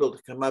been able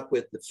to come up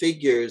with the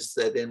figures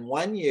that in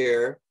 1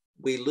 year,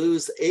 we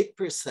lose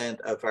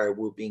 8% of our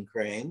whooping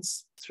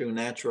cranes through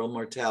natural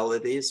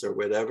mortalities or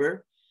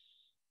whatever.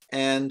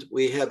 And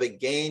we have a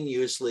gain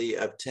usually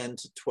of 10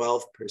 to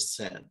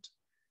 12%.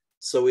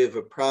 So we have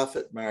a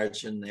profit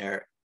margin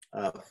there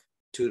of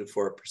 2 to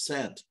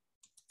 4%.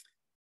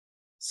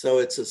 So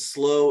it's a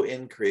slow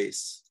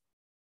increase.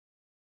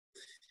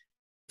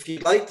 If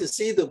you'd like to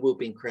see the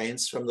whooping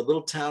cranes from the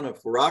little town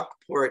of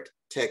Rockport,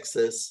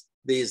 Texas,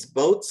 these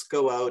boats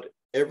go out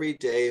every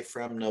day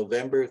from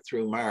November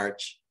through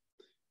March,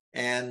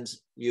 and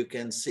you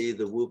can see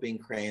the whooping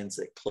cranes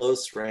at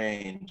close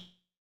range.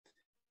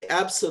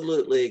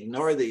 Absolutely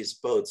ignore these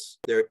boats.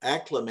 They're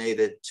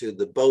acclimated to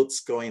the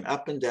boats going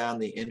up and down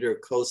the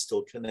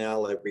intercoastal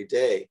canal every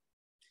day.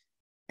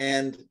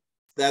 And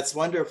that's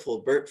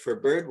wonderful for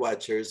bird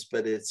watchers,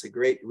 but it's a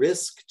great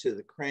risk to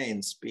the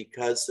cranes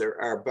because there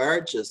are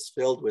barges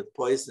filled with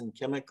poison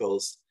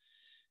chemicals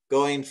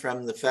going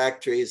from the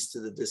factories to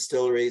the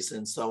distilleries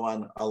and so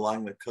on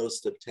along the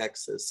coast of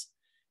Texas.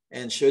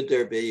 And should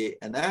there be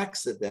an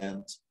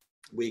accident,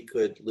 we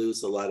could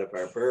lose a lot of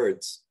our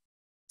birds.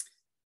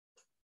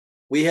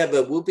 We have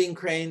a whooping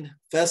crane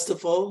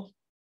festival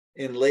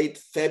in late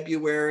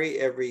February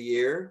every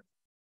year,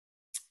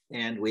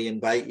 and we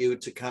invite you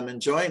to come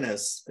and join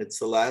us. It's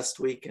the last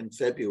week in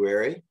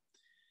February.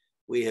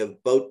 We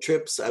have boat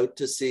trips out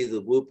to see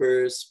the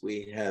whoopers.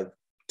 We have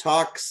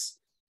talks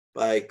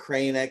by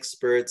crane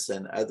experts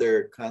and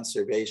other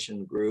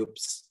conservation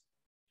groups.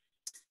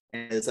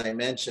 And as I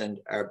mentioned,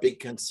 our big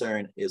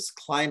concern is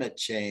climate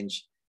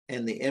change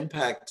and the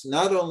impact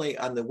not only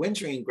on the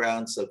wintering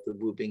grounds of the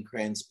whooping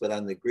cranes, but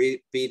on the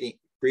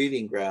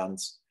breeding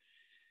grounds.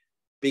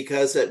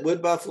 Because at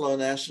Wood Buffalo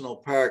National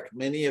Park,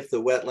 many of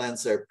the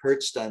wetlands are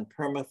perched on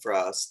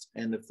permafrost.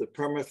 And if the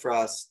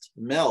permafrost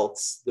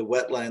melts, the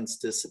wetlands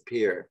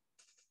disappear,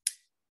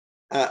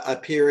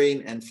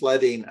 appearing and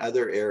flooding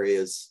other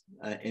areas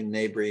in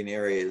neighboring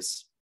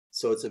areas.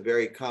 So it's a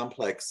very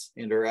complex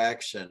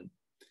interaction.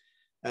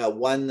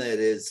 One that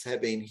is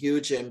having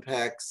huge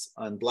impacts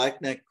on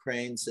blackneck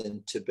cranes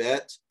in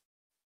Tibet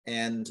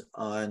and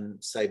on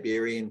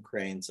Siberian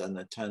cranes on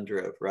the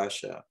tundra of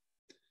Russia.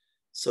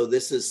 So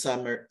this is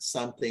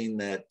something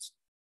that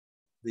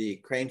the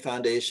Crane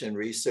Foundation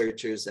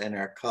researchers and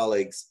our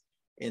colleagues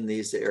in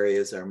these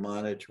areas are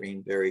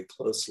monitoring very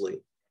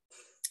closely.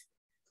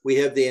 We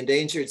have the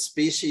Endangered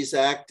Species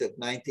Act of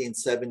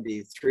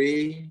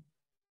 1973,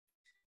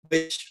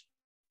 which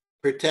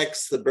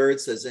protects the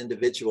birds as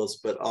individuals,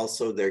 but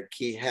also their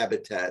key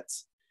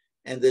habitats.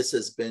 And this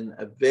has been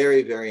a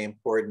very, very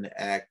important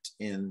act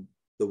in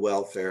the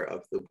welfare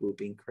of the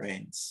whooping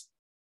cranes.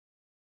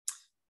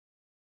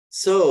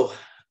 So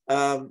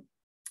I'm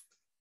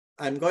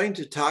going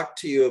to talk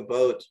to you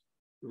about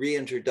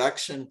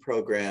reintroduction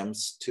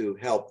programs to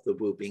help the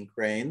whooping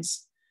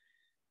cranes.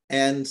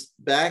 And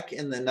back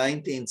in the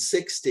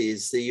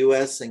 1960s, the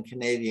US and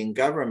Canadian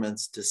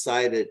governments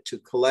decided to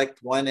collect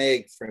one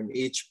egg from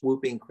each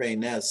whooping crane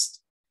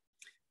nest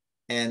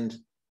and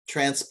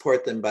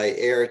transport them by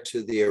air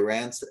to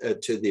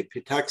the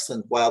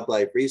Patuxent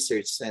Wildlife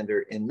Research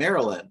Center in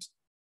Maryland.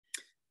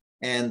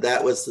 And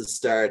that was the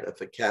start of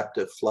a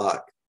captive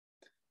flock.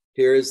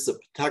 Here's the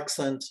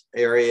Patuxent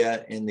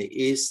area in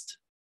the east.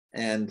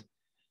 And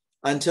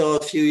until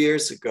a few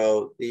years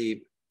ago,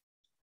 the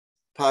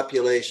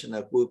population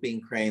of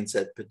whooping cranes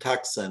at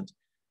Patuxent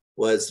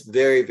was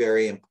very,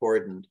 very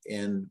important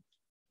in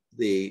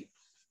the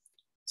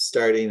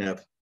starting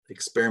of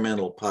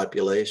experimental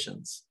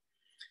populations.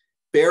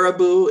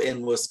 Baraboo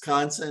in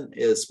Wisconsin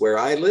is where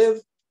I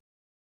live.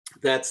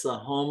 That's the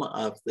home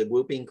of the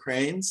whooping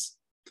cranes.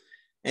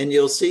 And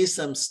you'll see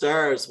some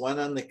stars, one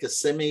on the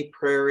Kissimmee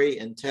Prairie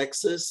in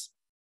Texas.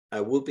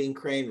 A whooping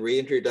crane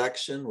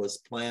reintroduction was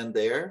planned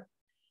there.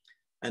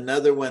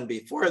 Another one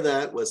before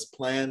that was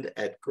planned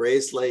at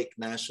Grays Lake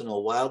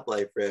National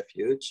Wildlife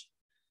Refuge,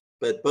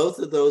 but both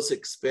of those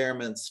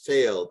experiments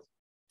failed.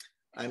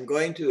 I'm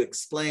going to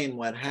explain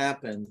what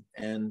happened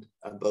and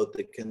about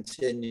the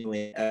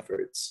continuing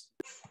efforts.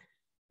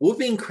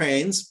 Whooping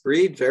cranes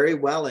breed very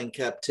well in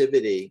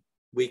captivity.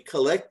 we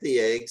collect the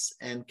eggs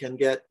and can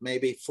get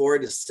maybe 4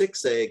 to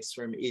 6 eggs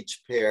from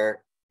each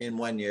pair in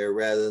 1 year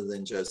rather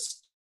than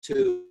just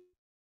 2.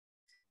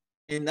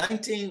 In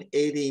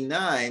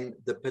 1989,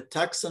 the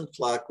Patuxent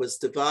flock was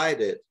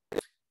divided.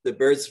 The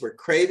birds were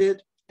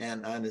crated,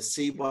 and on a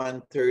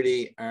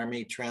C-130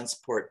 Army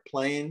transport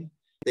plane,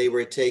 they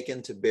were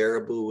taken to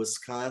Baraboo,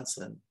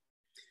 Wisconsin.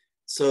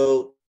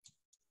 So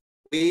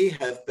we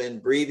have been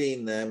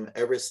breeding them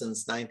ever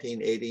since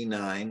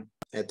 1989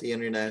 at the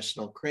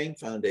International Crane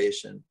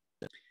Foundation.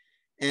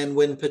 And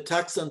when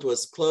Patuxent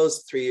was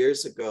closed 3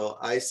 years ago,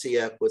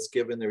 ICF was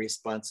given the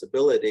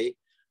responsibility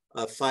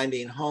of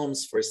finding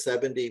homes for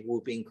 70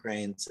 whooping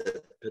cranes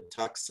at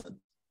Patuxent.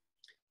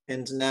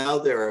 And now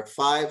there are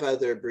 5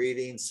 other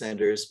breeding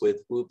centers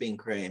with whooping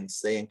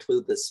cranes. They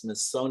include the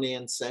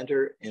Smithsonian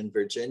Center in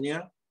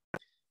Virginia,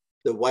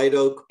 the White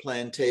Oak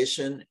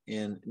Plantation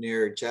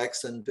near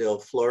Jacksonville,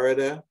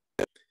 Florida,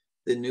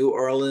 the New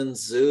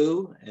Orleans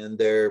Zoo and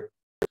their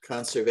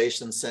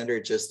conservation center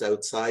just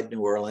outside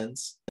New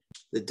Orleans,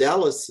 the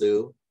Dallas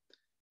Zoo,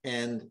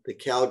 and the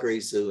Calgary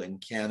Zoo in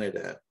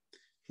Canada.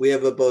 We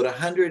have about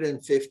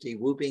 150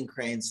 whooping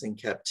cranes in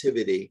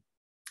captivity.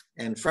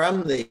 And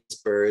from these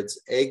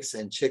birds, eggs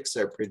and chicks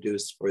are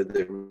produced for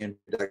the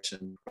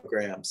reintroduction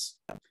programs.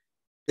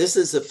 This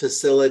is a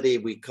facility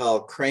we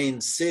call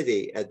Crane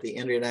City at the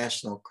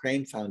International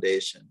Crane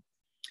Foundation.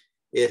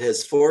 It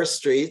has 4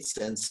 streets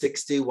and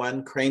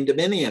 61 crane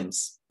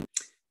dominiums.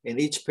 And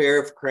each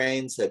pair of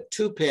cranes have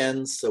 2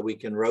 pens so we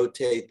can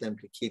rotate them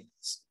to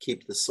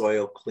keep the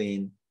soil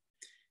clean.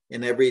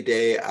 And every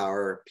day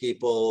our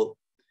people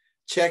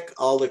check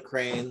all the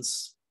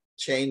cranes,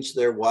 change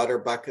their water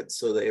buckets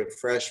so they have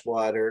fresh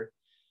water,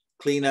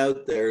 clean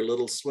out their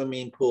little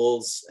swimming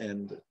pools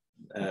and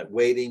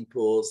wading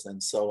pools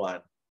and so on.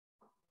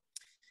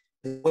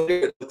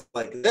 It looks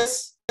like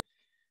this.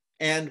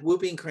 And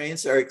whooping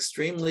cranes are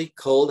extremely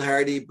cold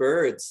hardy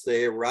birds.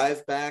 They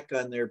arrive back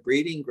on their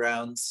breeding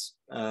grounds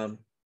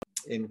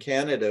in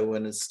Canada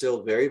when it's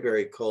still very,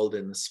 very cold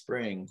in the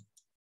spring.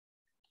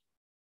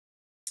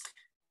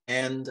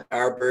 And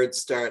our birds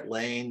start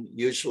laying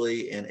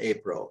usually in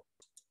April.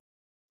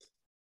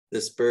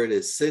 This bird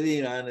is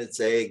sitting on its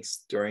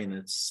eggs during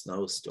its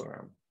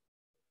snowstorm.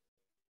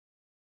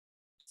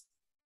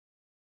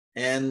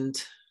 And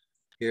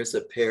here's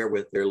a pair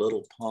with their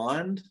little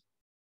pond.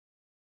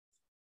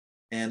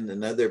 And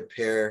another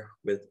pair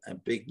with a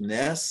big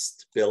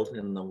nest built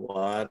in the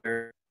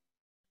water.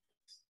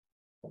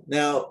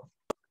 Now,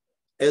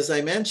 as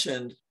I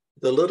mentioned,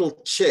 the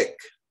little chick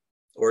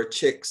or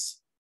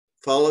chicks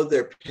follow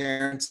their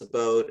parents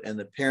about, and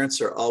the parents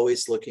are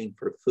always looking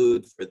for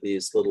food for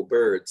these little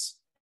birds.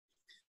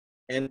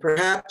 And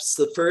perhaps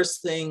the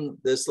first thing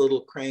this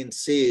little crane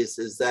sees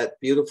is that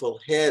beautiful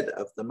head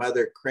of the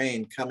mother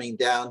crane coming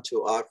down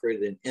to offer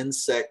it an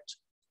insect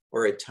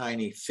or a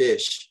tiny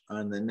fish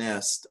on the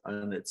nest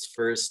on its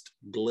first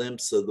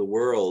glimpse of the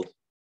world.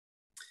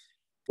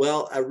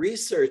 Well, a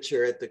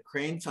researcher at the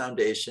Crane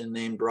Foundation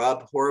named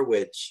Rob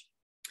Horwich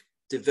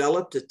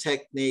developed a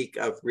technique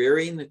of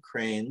rearing the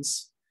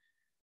cranes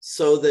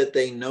so that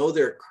they know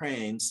they're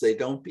cranes, they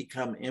don't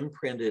become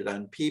imprinted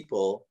on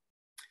people.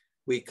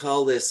 We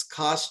call this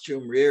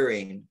costume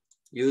rearing,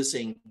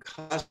 using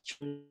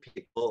costume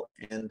people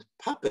and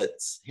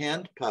puppets,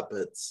 hand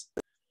puppets.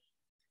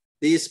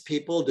 These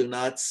people do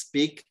not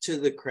speak to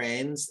the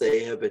cranes.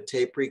 They have a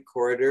tape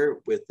recorder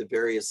with the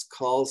various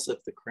calls of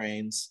the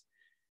cranes,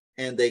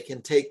 and they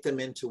can take them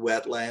into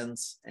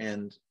wetlands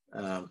and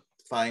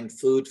find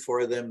food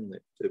for them.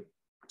 The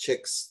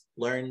chicks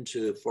learn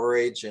to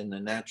forage in the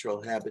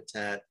natural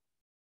habitat.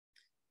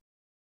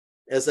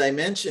 As I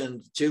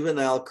mentioned,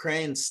 juvenile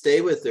cranes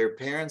stay with their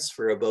parents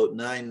for about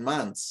 9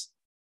 months.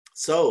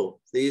 So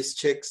these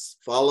chicks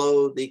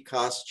follow the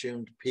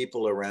costumed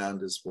people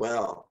around as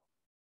well.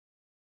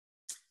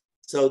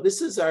 So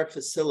this is our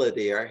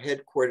facility, our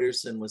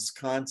headquarters in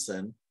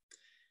Wisconsin.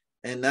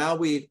 And now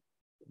we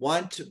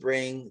want to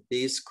bring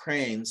these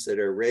cranes that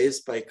are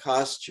raised by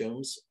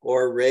costumes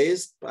or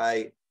raised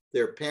by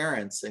their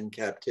parents in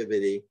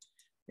captivity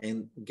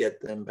and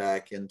get them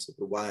back into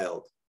the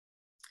wild.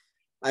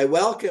 I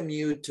welcome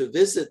you to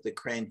visit the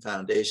Crane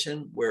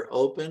Foundation. We're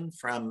open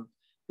from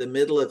the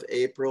middle of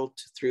April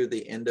through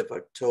the end of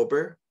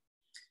October.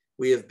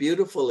 We have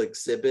beautiful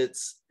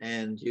exhibits,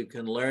 and you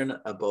can learn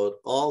about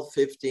all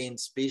 15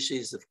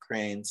 species of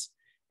cranes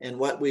and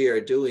what we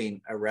are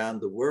doing around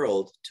the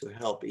world to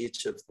help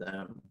each of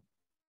them.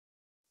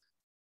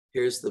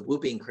 Here's the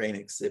whooping crane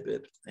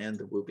exhibit, and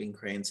the whooping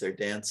cranes are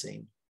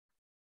dancing.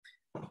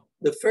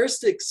 The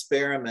first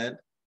experiment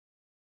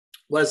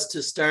was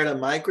to start a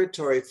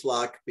migratory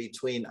flock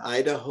between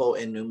Idaho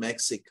and New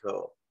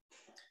Mexico.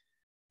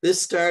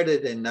 This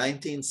started in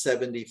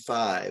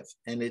 1975,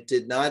 and it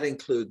did not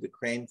include the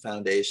Crane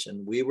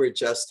Foundation. We were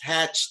just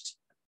hatched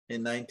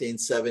in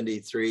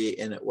 1973,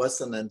 and it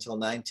wasn't until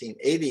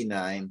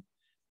 1989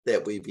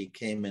 that we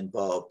became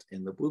involved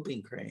in the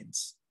whooping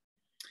cranes.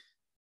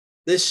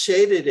 This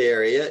shaded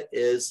area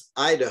is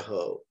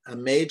Idaho, a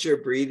major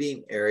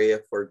breeding area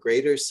for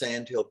greater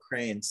sandhill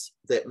cranes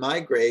that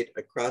migrate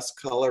across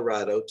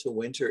Colorado to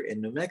winter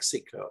in New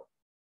Mexico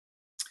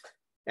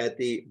at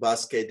the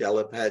Bosque del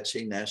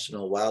Apache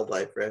National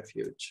Wildlife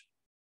Refuge.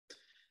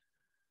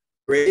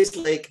 Grays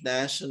Lake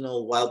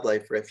National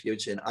Wildlife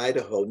Refuge in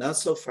Idaho, not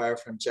so far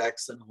from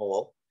Jackson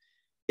Hole,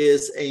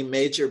 is a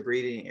major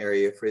breeding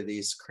area for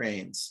these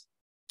cranes.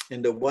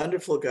 And a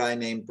wonderful guy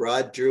named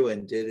Rod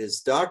Druin did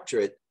his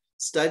doctorate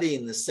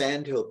studying the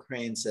sandhill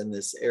cranes in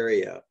this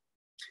area.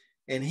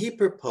 And he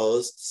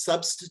proposed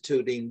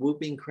substituting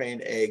whooping crane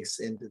eggs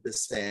into the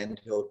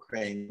sandhill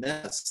crane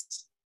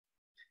nests.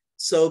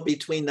 So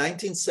between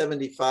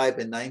 1975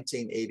 and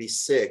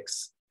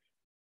 1986,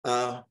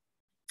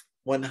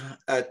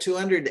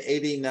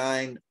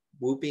 289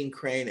 whooping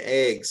crane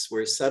eggs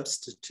were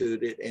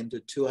substituted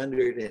into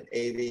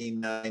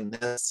 289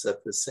 nests of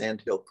the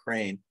sandhill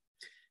crane.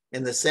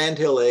 And the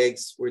sandhill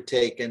eggs were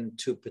taken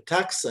to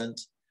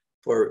Patuxent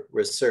for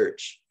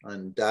research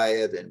on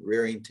diet and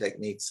rearing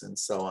techniques and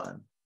so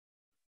on.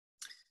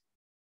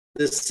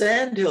 The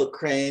sandhill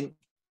crane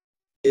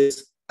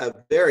is a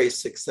very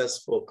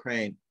successful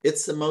crane.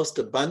 It's the most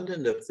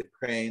abundant of the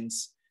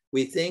cranes.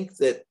 We think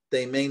that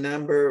they may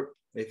number,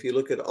 if you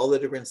look at all the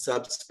different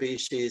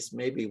subspecies,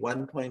 maybe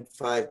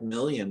 1.5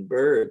 million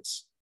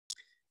birds.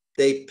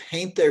 They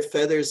paint their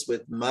feathers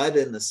with mud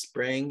in the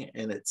spring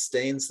and it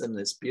stains them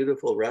this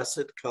beautiful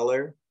russet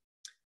color.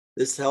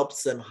 This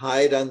helps them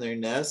hide on their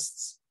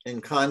nests. In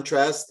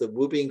contrast, the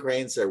whooping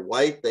cranes are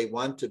white. They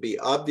want to be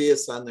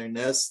obvious on their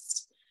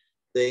nests.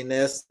 They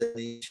nest in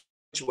these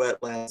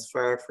wetlands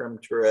far from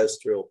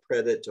terrestrial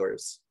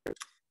predators.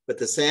 But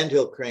the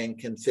sandhill crane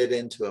can fit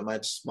into a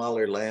much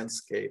smaller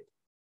landscape.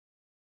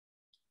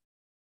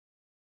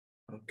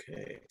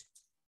 Okay.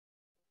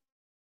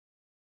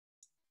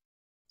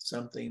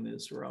 Something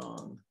is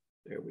wrong.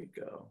 There we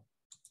go.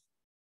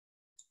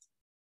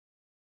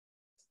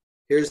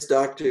 Here's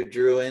Dr.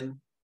 Druin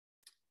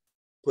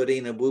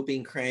putting a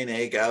whooping crane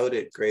egg out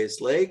at Grays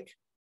Lake.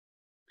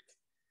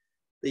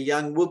 The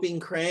young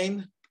whooping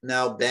crane,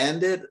 now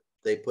banded,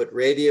 they put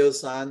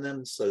radios on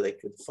them so they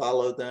could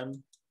follow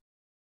them.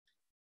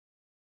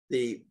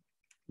 The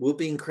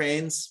whooping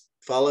cranes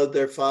followed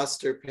their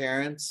foster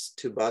parents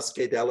to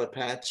Bosque del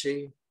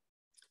Apache.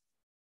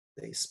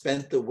 They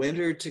spent the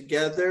winter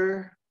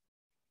together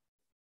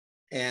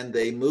and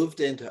they moved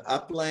into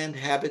upland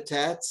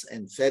habitats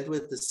and fed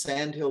with the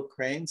sandhill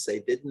cranes. They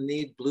didn't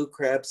need blue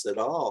crabs at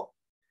all,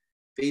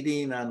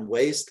 feeding on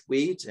waste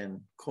wheat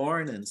and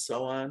corn and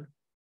so on.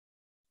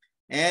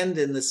 And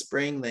in the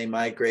spring, they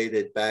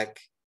migrated back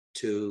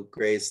to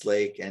Grays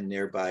Lake and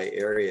nearby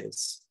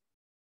areas.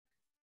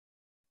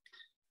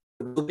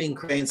 The whooping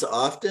cranes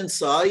often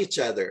saw each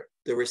other.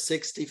 There were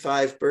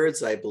 65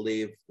 birds, I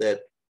believe,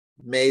 that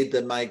made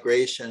the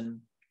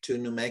migration to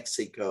New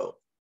Mexico.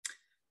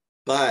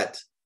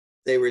 But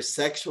they were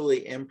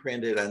sexually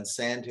imprinted on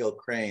sandhill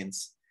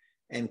cranes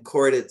and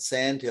courted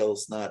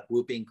sandhills, not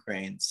whooping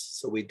cranes.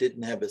 So we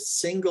didn't have a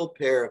single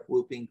pair of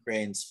whooping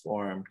cranes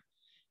formed,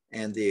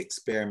 and the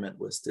experiment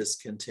was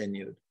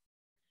discontinued.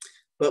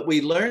 But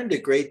we learned a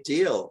great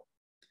deal.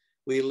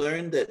 We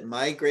learned that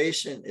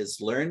migration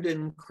is learned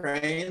in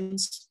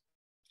cranes.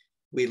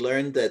 We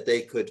learned that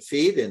they could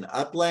feed in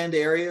upland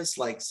areas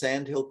like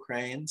sandhill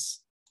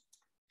cranes.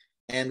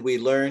 And we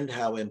learned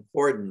how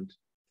important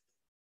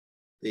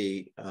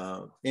the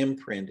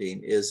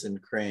imprinting is in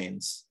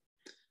cranes.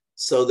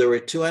 So there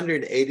were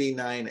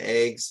 289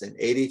 eggs and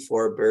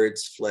 84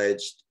 birds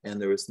fledged,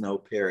 and there was no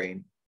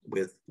pairing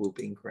with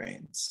whooping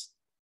cranes.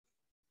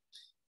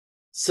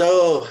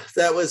 So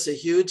that was a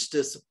huge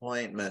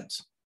disappointment.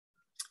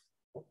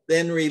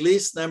 Then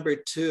release number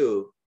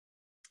 2.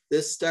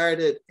 This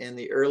started in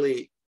the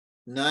early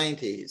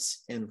 90s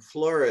in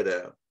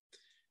Florida.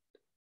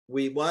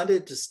 We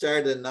wanted to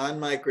start a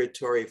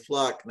non-migratory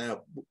flock.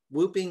 Now,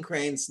 whooping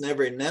cranes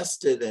never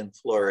nested in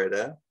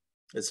Florida,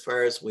 as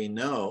far as we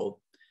know.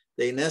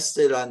 They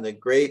nested on the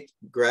great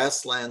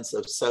grasslands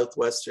of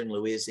southwestern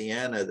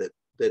Louisiana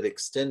that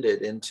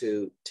extended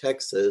into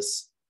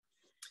Texas.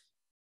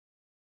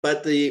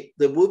 But the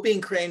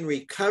whooping crane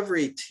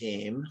recovery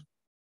team,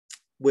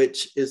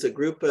 which is a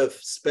group of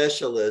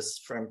specialists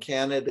from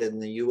Canada and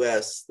the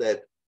US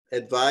that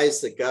advise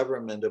the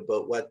government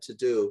about what to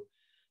do,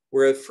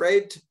 were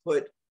afraid to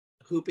put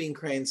whooping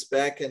cranes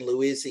back in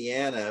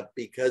Louisiana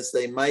because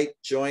they might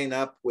join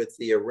up with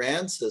the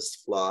Aransas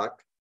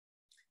flock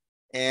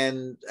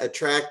and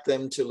attract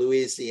them to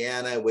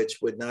Louisiana,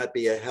 which would not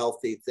be a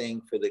healthy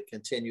thing for the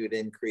continued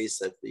increase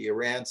of the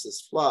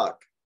Aransas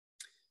flock.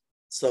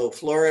 So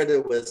Florida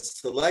was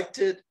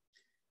selected,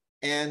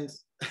 and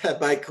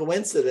by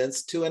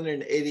coincidence,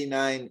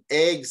 289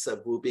 eggs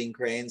of whooping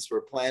cranes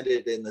were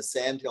planted in the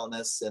sandhill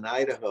nests in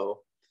Idaho,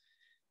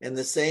 and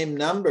the same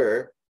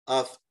number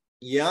of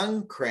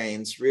young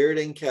cranes reared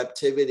in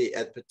captivity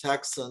at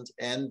Patuxent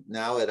and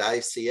now at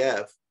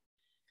ICF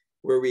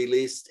were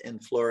released in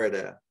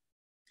Florida.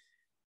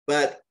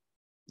 But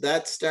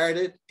that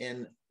started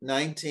in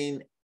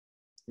 19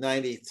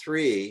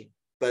 93,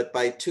 but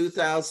by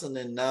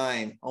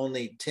 2009,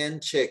 only 10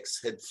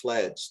 chicks had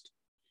fledged,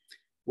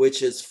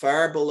 which is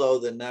far below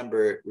the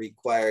number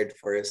required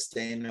for a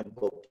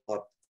sustainable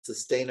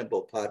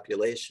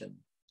population.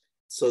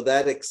 So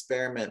that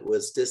experiment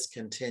was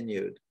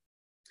discontinued.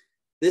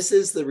 This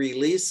is the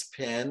release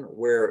pen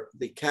where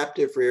the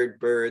captive reared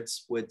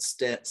birds would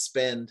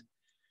spend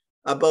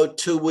about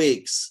 2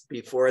 weeks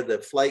before the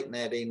flight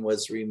netting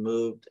was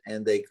removed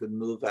and they could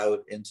move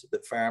out into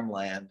the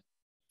farmland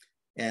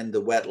and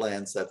the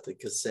wetlands of the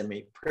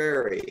Kissimmee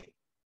Prairie.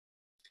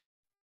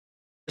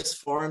 This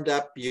formed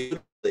up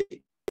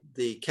beautifully.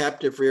 The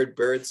captive reared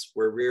birds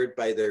were reared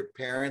by their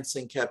parents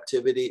in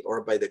captivity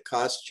or by the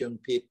costumed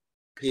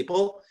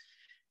people.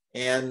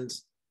 And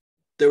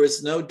there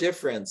was no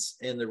difference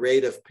in the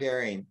rate of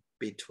pairing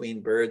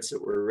between birds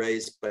that were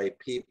raised by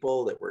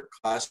people that were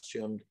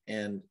costumed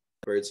and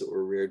birds that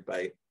were reared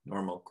by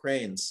normal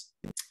cranes.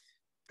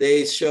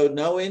 They showed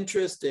no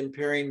interest in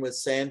pairing with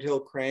sandhill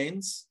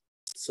cranes.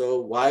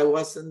 So why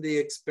wasn't the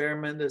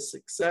experiment a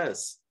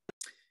success?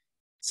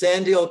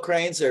 Sandhill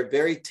cranes are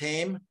very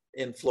tame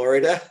in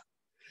Florida.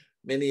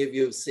 Many of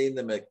you have seen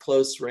them at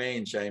close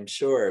range, I'm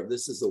sure.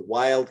 This is a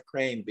wild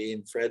crane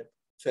being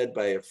fed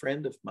by a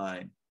friend of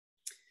mine.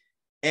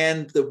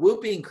 And the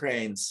whooping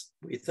cranes,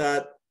 we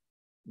thought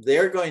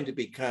they're going to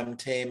become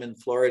tame in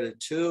Florida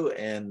too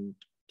and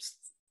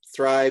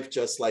thrive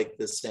just like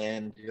the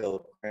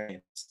sandhill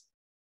cranes.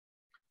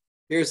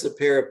 Here's a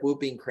pair of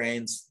whooping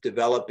cranes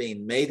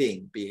developing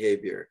mating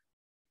behavior.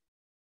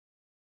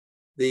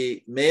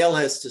 The male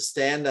has to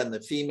stand on the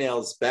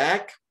female's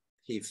back.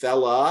 He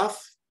fell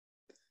off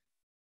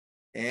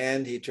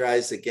and he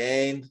tries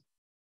again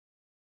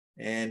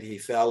and he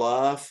fell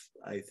off,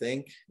 I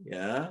think,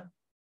 yeah.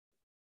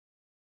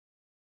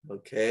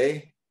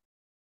 Okay,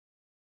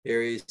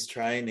 here he's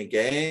trying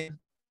again.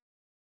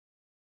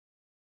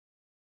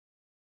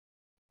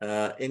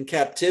 In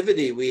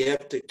captivity, we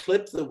have to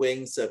clip the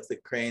wings of the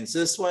cranes.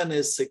 This one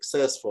is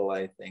successful,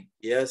 I think.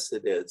 Yes,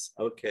 it is.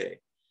 Okay.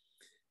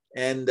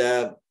 And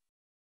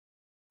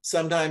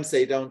sometimes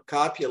they don't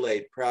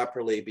copulate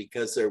properly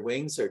because their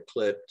wings are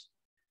clipped.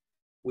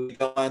 We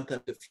don't want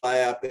them to fly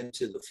up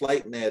into the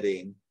flight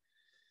netting.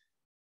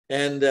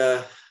 And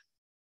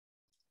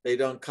they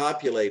don't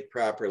copulate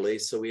properly,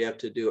 so we have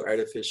to do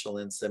artificial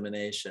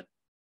insemination.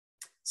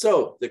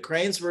 So the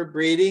cranes were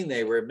breeding,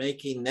 they were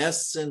making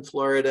nests in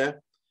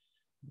Florida,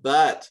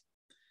 but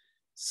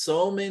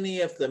so many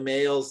of the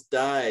males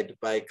died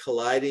by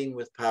colliding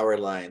with power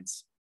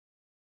lines.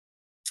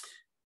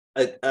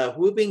 A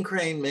whooping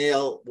crane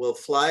male will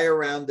fly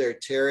around their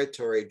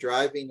territory,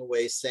 driving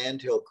away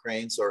sandhill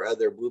cranes or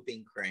other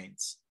whooping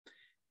cranes.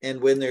 And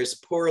when there's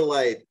poor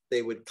light,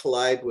 they would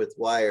collide with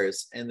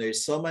wires. And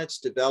there's so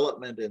much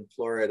development in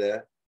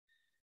Florida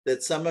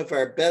that some of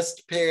our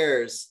best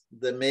pairs,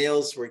 the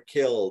males were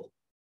killed.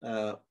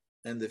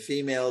 And the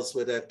females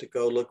would have to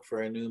go look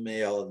for a new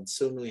male. And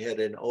soon we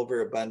had an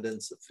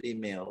overabundance of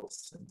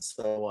females and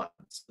so on.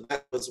 So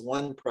that was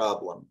one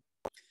problem.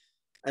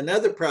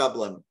 Another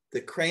problem, the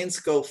cranes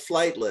go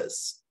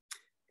flightless.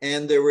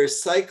 And there were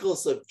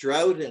cycles of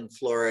drought in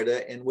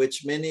Florida in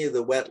which many of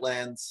the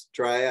wetlands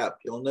dry up.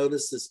 You'll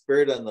notice this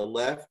bird on the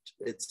left,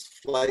 its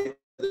flight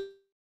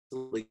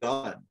is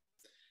gone.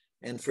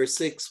 And for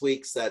 6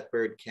 weeks, that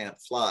bird can't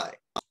fly.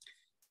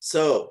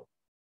 So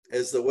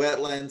as the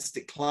wetlands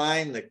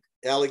decline, the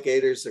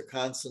alligators are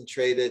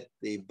concentrated,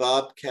 the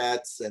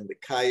bobcats and the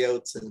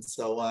coyotes and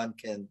so on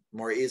can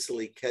more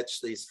easily catch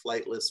these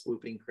flightless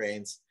whooping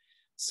cranes.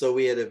 So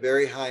we had a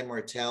very high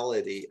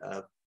mortality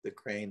of the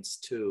cranes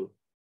too.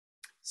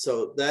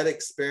 So that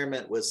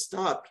experiment was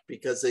stopped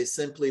because they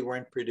simply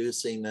weren't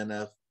producing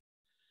enough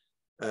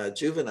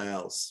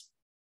juveniles.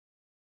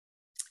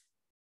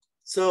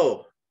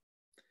 So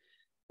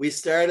we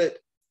started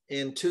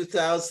in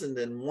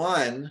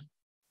 2001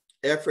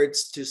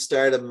 efforts to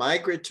start a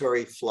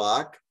migratory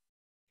flock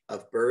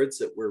of birds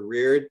that were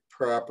reared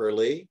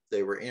properly.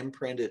 They were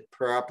imprinted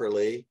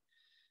properly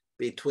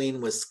between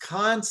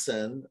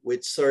Wisconsin,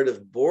 which sort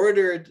of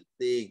bordered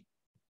the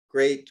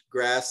great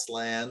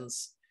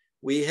grasslands.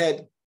 We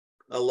had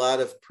a lot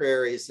of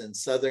prairies in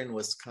southern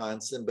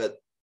Wisconsin, but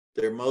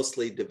they're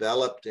mostly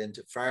developed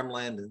into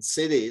farmland and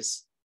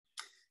cities.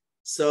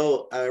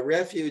 So a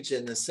refuge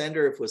in the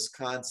center of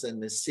Wisconsin,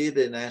 the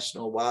Cedar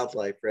National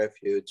Wildlife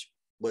Refuge,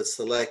 was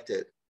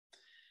selected.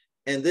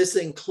 And this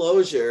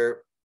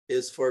enclosure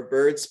is for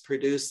birds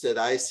produced at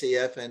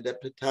ICF and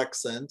at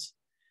Patuxent.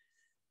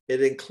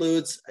 It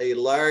includes a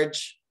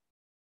large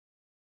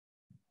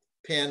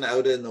pen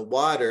out in the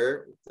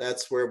water.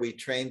 That's where we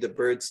trained the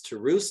birds to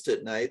roost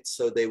at night,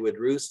 so they would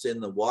roost in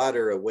the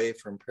water away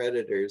from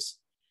predators.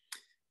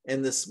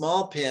 And the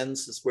small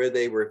pens is where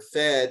they were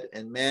fed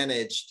and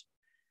managed.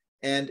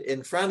 And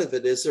in front of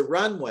it is a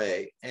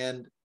runway.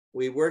 And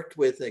we worked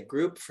with a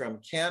group from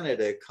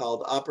Canada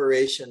called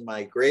Operation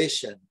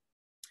Migration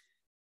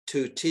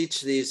to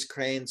teach these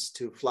cranes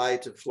to fly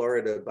to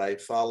Florida by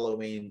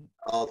following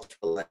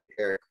ultralight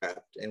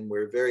aircraft. And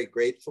we're very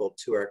grateful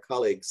to our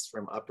colleagues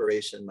from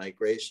Operation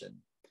Migration.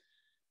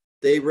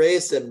 They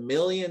raised $1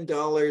 million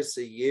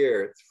a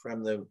year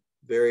from the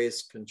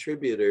various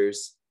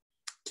contributors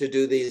to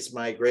do these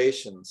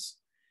migrations.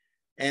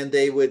 And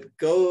they would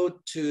go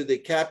to the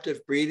captive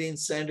breeding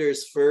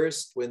centers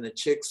first when the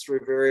chicks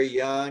were very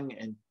young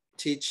and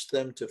teach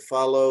them to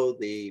follow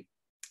the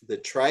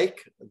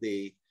trike,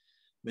 the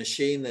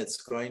machine that's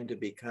going to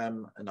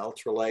become an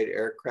ultralight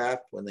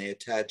aircraft when they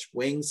attach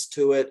wings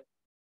to it.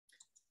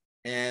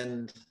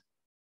 And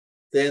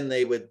then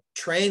they would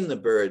train the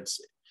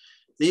birds.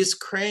 These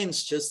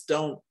cranes just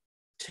don't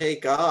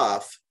take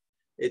off.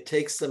 It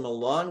takes them a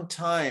long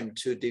time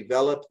to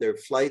develop their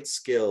flight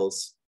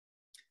skills,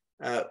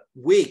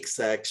 weeks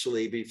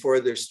actually, before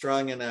they're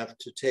strong enough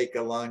to take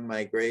a long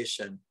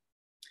migration.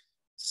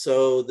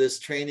 So this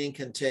training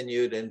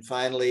continued, and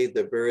finally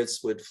the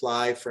birds would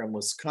fly from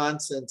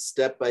Wisconsin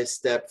step by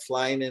step,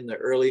 flying in the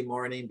early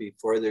morning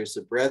before there's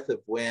a breath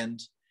of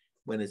wind,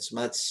 when it's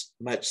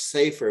much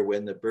safer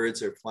when the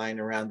birds are flying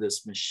around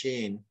this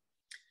machine,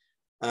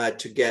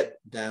 to get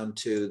down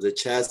to the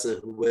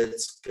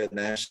Chazahuitzka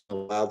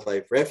National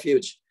Wildlife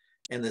Refuge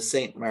and the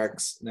St.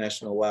 Mark's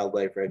National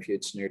Wildlife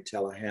Refuge near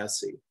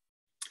Tallahassee.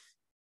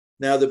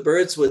 Now the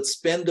birds would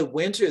spend the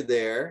winter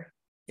there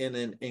in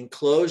an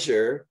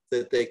enclosure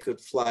that they could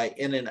fly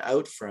in and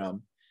out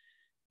from.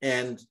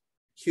 And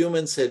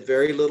humans had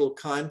very little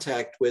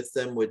contact with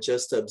them, would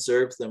just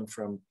observe them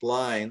from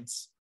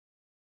blinds.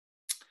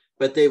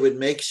 But they would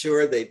make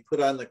sure they'd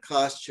put on the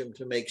costume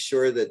to make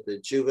sure that the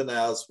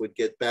juveniles would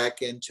get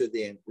back into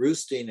the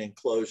roosting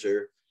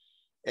enclosure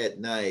at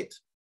night.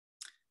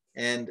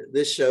 And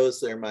this shows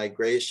their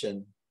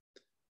migration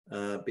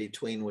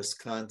between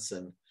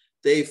Wisconsin.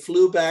 They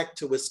flew back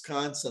to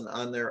Wisconsin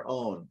on their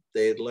own.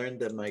 They had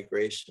learned the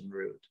migration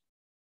route.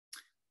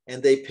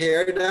 And they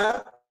paired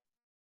up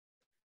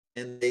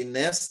and they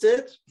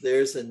nested.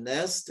 There's a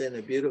nest in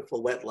a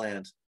beautiful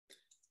wetland.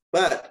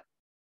 But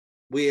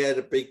we had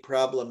a big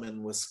problem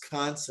in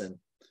Wisconsin.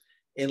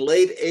 In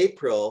late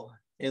April,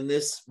 in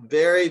this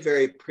very,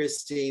 very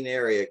pristine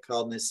area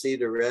called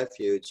Necedah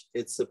Refuge,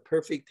 it's the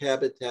perfect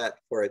habitat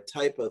for a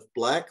type of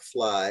black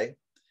fly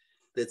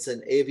that's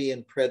an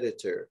avian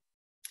predator.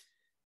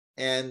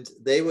 And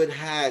they would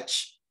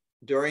hatch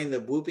during the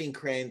whooping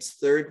crane's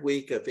 3rd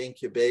week of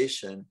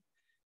incubation,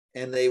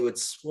 and they would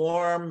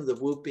swarm the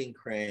whooping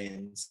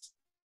cranes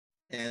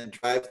and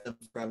drive them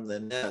from the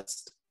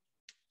nest.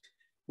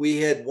 We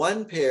had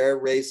one pair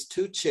raise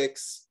 2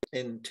 chicks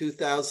in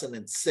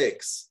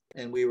 2006,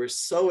 and we were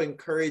so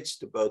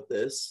encouraged about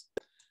this.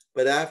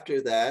 But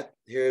after that,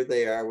 here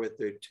they are with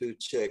their 2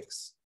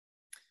 chicks.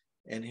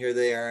 And here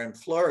they are in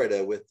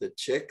Florida with the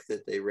chick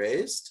that they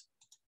raised.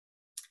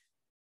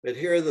 But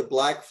here are the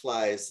black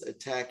flies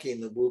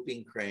attacking the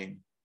whooping crane.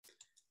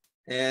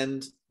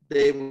 And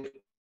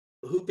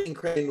whooping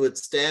crane would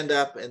stand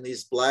up and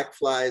these black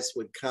flies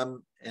would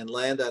come and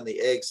land on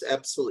the eggs,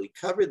 absolutely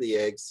cover the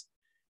eggs.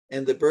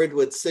 And the bird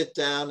would sit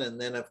down,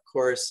 and then of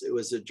course it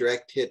was a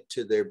direct hit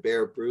to their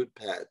bare brood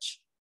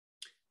patch.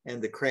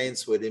 And the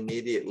cranes would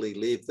immediately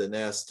leave the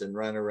nest and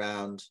run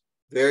around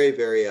very,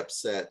 very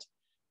upset,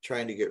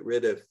 trying to get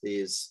rid of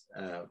these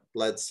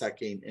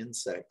blood-sucking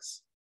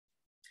insects.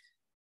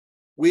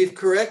 We've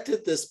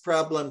corrected this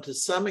problem to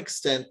some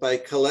extent by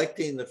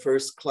collecting the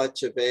first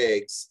clutch of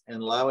eggs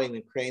and allowing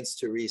the cranes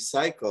to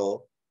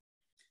recycle.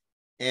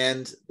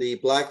 And the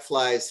black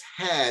flies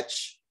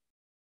hatch,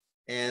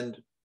 and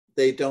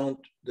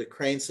the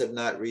cranes have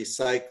not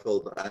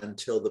recycled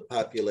until the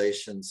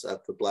populations of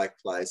the black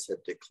flies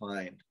have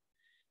declined.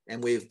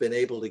 And we've been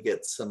able to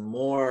get some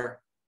more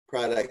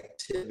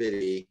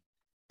productivity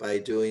by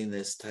doing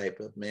this type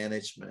of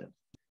management.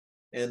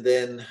 And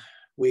then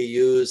we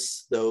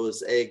use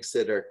those eggs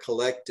that are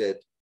collected,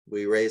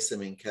 we raise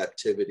them in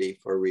captivity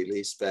for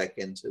release back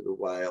into the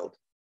wild.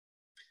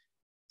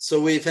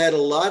 So we've had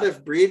a lot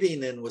of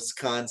breeding in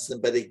Wisconsin,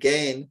 but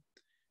again,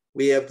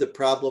 we have the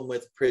problem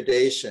with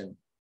predation.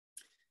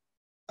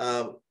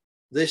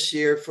 This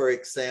year, for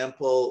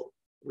example,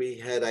 we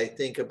had, I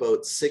think,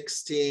 about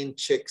 16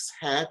 chicks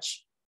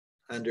hatch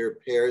under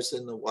pairs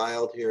in the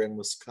wild here in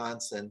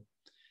Wisconsin.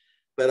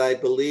 But I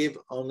believe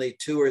only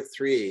 2 or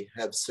 3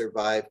 have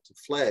survived to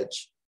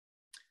fledge.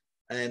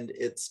 And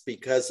it's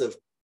because of,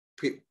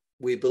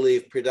 we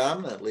believe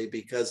predominantly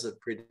because of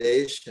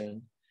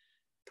predation,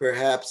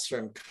 perhaps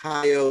from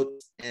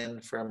coyotes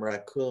and from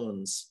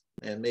raccoons,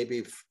 and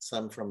maybe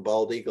some from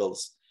bald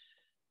eagles.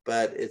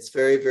 But it's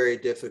very, very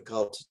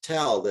difficult to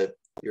tell that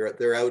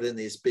they're out in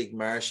these big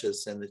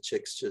marshes and the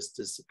chicks just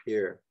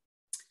disappear.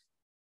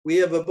 We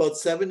have about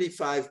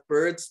 75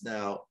 birds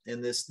now in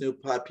this new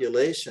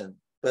population.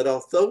 But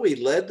although we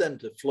led them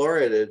to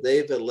Florida,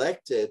 they've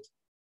elected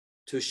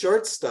to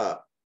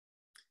short-stop.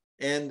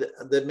 And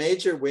the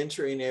major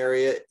wintering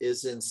area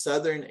is in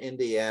southern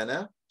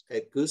Indiana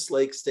at Goose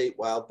Lake State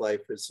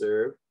Wildlife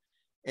Reserve,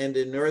 and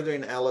in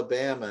northern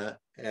Alabama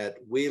at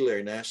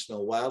Wheeler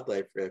National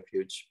Wildlife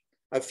Refuge.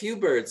 A few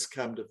birds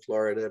come to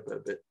Florida,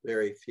 but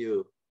very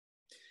few.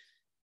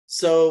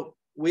 So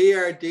we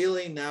are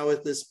dealing now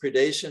with this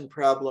predation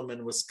problem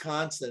in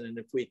Wisconsin. And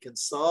if we can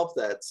solve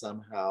that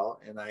somehow,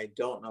 and I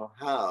don't know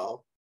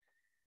how,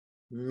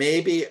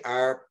 maybe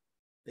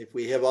if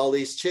we have all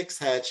these chicks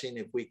hatching,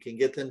 if we can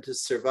get them to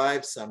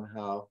survive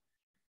somehow,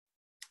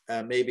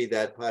 maybe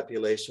that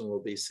population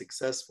will be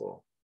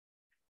successful.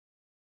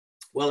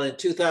 Well, in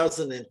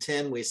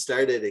 2010, we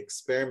started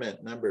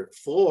experiment number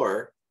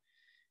 4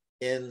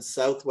 in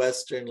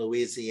southwestern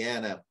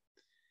Louisiana.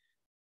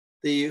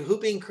 The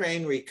whooping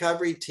crane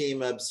recovery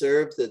team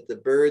observed that the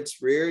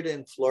birds reared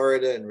in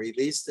Florida and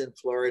released in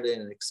Florida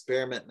in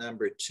experiment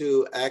number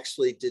 2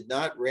 actually did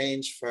not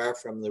range far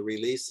from the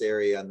release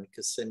area on the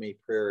Kissimmee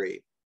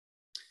Prairie.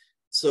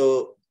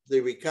 So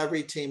the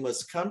recovery team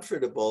was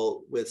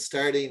comfortable with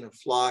starting a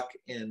flock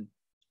in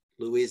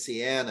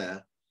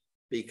Louisiana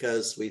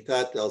because we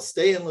thought they'll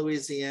stay in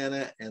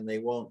Louisiana and they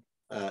won't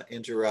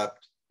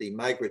interrupt the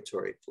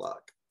migratory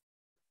flock.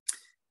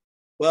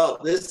 Well,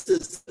 this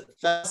is a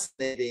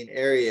fascinating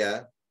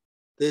area.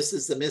 This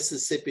is the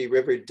Mississippi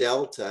River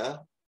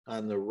Delta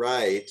on the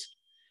right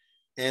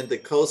and the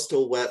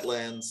coastal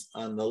wetlands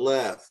on the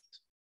left.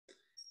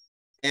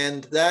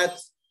 And that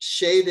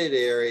shaded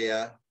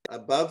area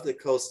above the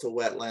coastal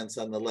wetlands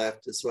on the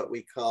left is what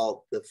we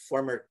call the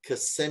former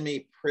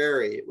Kissimmee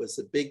Prairie. It was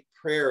a big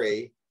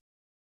prairie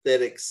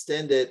that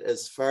extended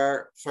as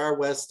far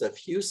west of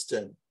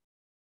Houston.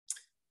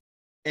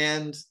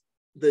 And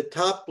the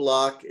top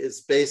block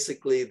is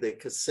basically the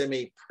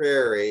Kissimmee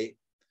Prairie,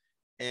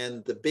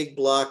 and the big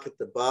block at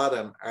the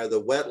bottom are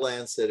the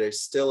wetlands that are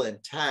still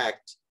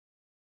intact.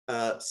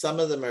 Some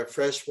of them are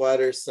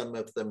freshwater, some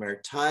of them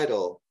are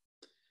tidal.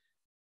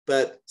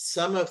 But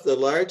some of the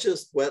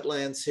largest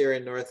wetlands here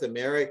in North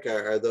America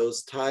are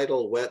those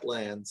tidal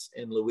wetlands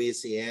in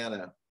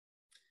Louisiana.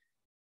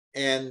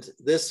 And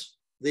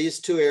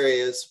these 2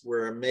 areas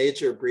were a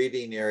major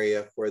breeding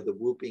area for the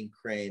whooping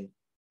crane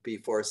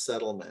before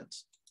settlement.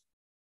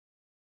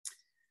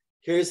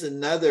 Here's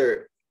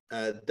another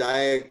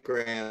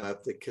diagram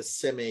of the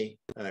Kissimmee,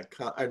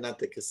 or not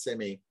the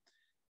Kissimmee,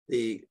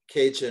 the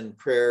Cajun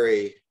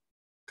Prairie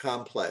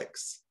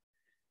complex.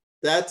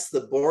 That's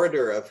the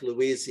border of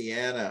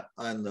Louisiana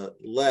on the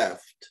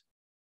left,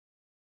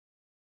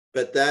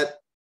 but that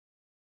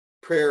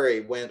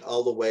prairie went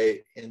all the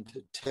way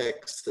into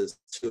Texas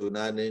too,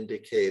 not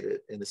indicated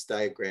in this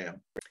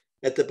diagram.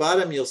 At the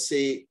bottom, you'll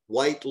see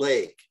White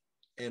Lake,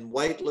 and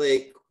White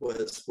Lake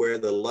was where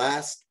the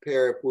last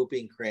pair of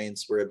whooping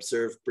cranes were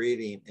observed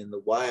breeding in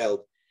the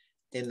wild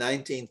in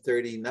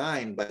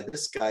 1939 by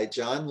this guy,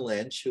 John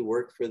Lynch, who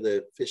worked for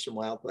the Fish and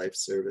Wildlife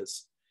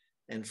Service.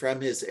 And from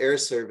his air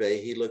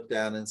survey, he looked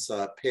down and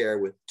saw a pair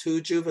with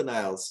 2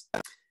 juveniles.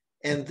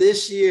 And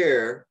this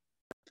year,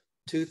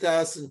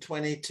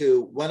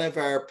 2022, one of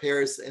our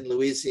pairs in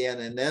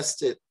Louisiana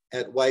nested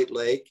at White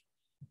Lake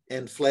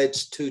and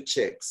fledged 2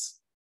 chicks,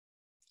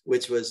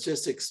 which was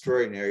just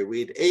extraordinary.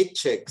 We had 8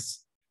 chicks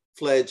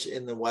fledge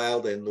in the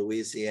wild in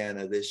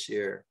Louisiana this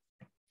year.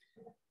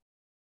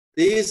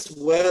 These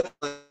wetlands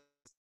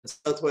in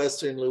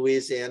southwestern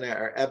Louisiana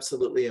are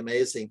absolutely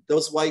amazing.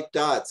 Those white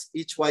dots,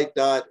 each white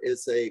dot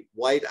is a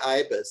white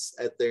ibis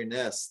at their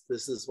nest.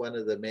 This is one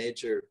of the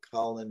major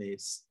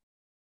colonies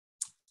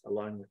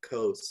along the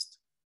coast.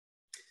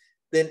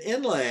 Then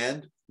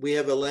inland, we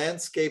have a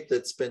landscape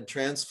that's been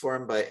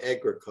transformed by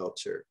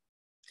agriculture.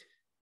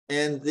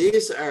 And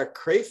these are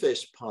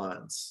crayfish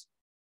ponds,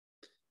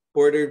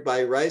 bordered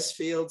by rice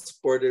fields,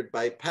 bordered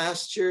by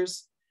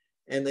pastures,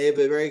 and they have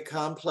a very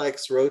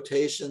complex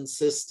rotation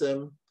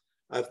system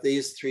of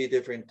these 3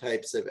 different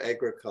types of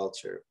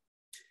agriculture.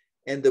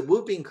 And the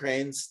whooping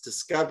cranes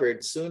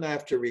discovered soon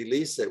after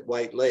release at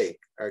White Lake,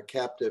 our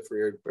captive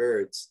reared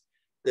birds,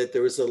 that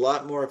there was a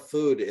lot more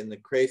food in the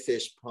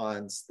crayfish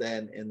ponds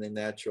than in the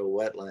natural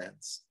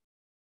wetlands.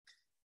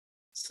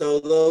 So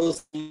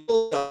those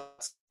little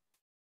dots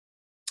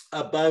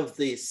above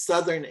the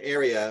southern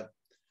area,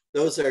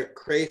 those are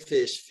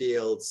crayfish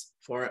fields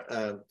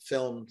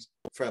filmed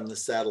from the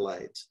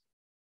satellite.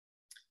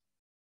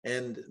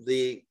 And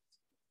the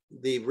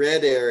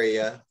red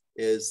area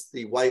is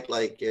the White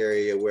Lake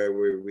area where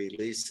we're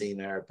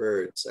releasing our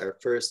birds. Our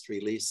first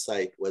release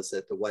site was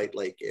at the White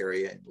Lake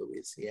area in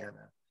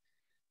Louisiana.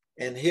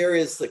 And here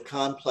is the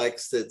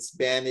complex that's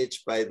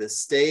managed by the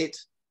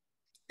state.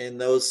 And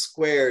those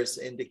squares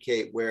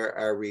indicate where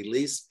our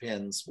release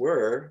pens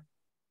were.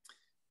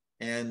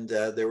 And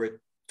there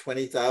were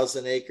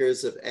 20,000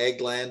 acres of ag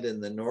land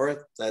in the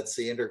north. That's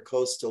the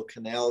intercoastal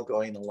canal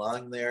going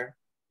along there.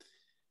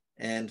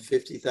 And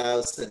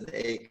 50,000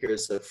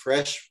 acres of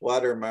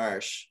freshwater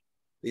marsh.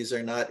 These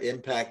are not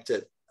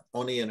impacted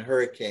only in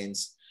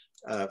hurricanes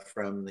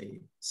from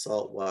the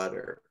salt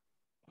water.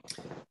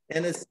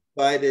 And it's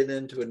divided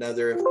into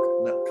another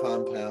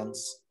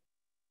compounds.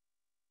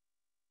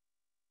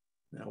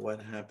 Now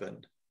what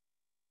happened?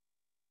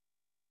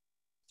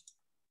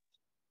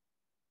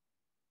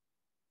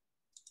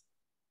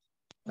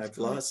 I've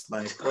lost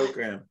my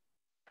program.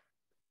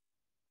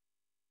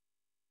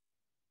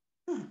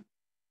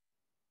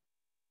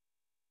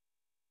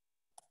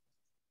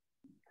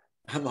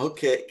 I'm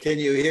okay. Can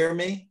you hear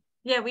me?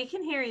 Yeah, we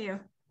can hear you.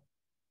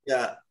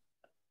 Yeah,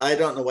 I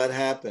don't know what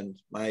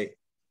happened. My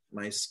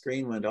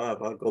screen went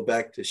off. I'll go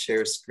back to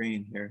share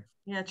screen here.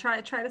 Yeah,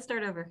 try to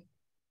start over.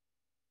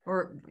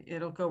 Or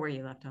it'll go where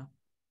you left off.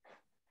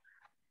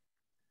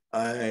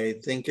 I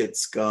think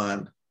it's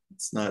gone.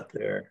 It's not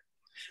there.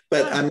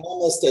 But I'm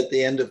almost at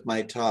the end of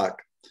my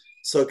talk.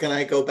 So can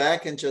I go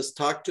back and just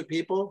talk to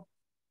people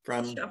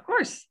from, Of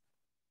course.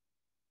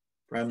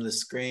 from the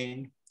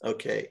screen?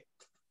 Okay.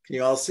 Can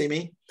you all see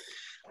me?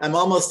 I'm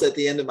almost at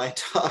the end of my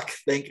talk.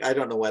 I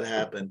don't know what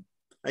happened.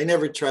 I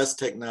never trust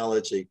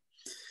technology.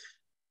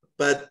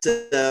 But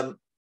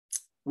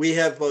we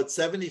have about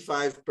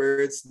 75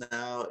 birds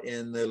now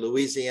in the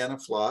Louisiana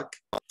flock.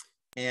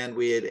 And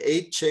we had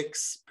 8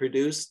 chicks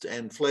produced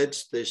and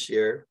fledged this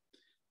year,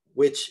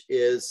 which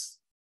is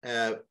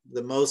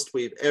the most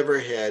we've ever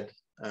had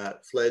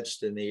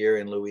fledged in a year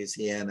in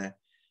Louisiana.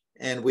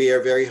 And we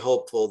are very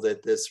hopeful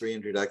that this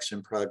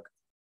reintroduction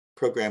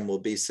program will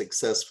be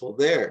successful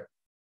there.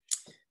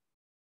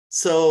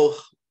 So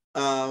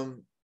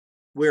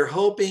we're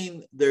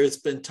hoping, there's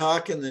been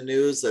talk in the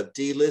news of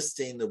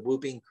delisting the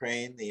whooping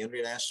crane. The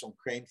International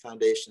Crane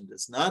Foundation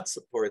does not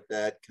support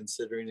that,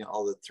 considering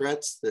all the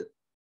threats that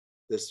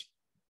this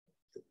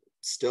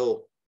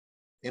still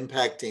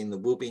impacting the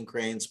whooping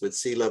cranes with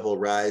sea level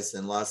rise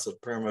and loss of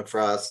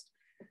permafrost,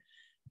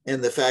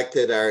 and the fact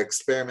that our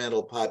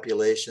experimental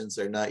populations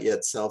are not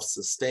yet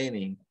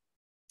self-sustaining.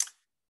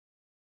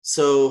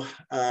 So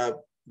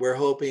we're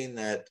hoping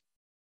that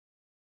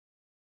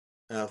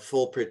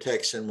full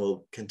protection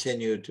will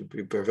continue to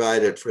be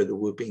provided for the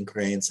whooping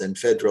cranes and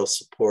federal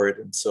support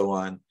and so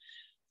on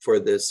for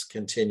this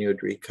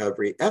continued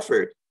recovery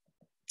effort.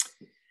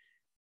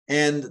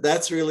 And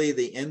that's really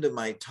the end of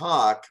my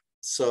talk.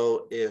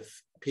 So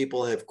if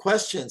people have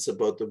questions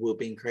about the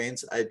whooping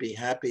cranes, I'd be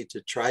happy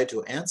to try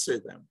to answer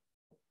them.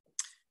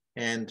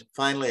 And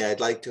finally, I'd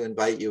like to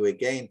invite you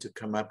again to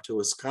come up to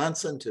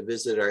Wisconsin to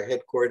visit our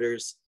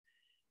headquarters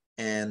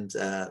and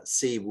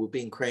see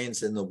whooping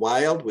cranes in the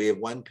wild. We have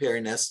 1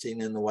 pair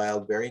nesting in the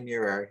wild very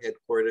near our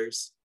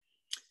headquarters.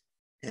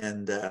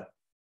 And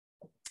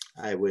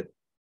I would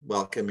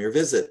welcome your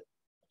visit.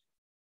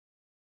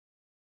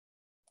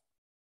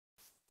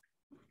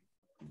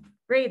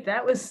 Great,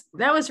 that was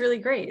really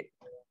great.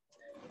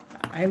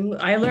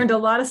 I learned a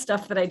lot of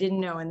stuff that I didn't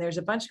know, and there's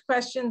a bunch of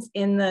questions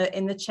in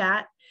the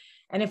chat.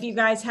 And if you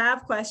guys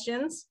have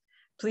questions,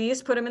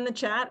 please put them in the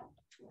chat.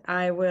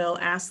 I will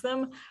ask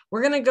them.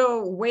 We're gonna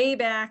go way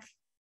back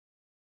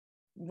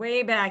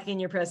in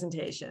your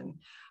presentation.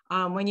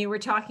 When you were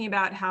talking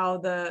about how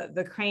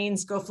the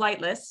cranes go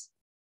flightless.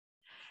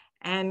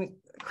 And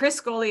Chris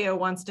Scolio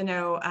wants to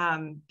know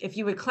if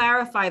you would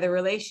clarify the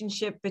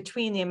relationship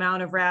between the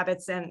amount of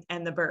rabbits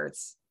and the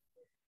birds.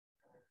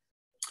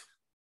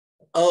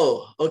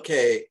 Oh,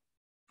 okay.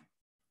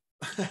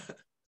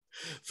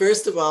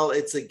 First of all,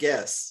 it's a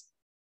guess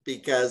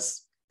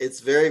because it's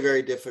very,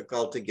 very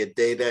difficult to get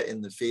data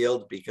in the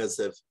field because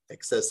of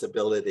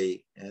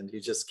accessibility, and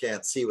you just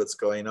can't see what's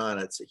going on.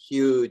 It's a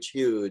huge,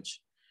 huge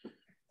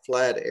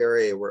flat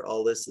area where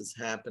all this is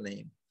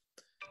happening.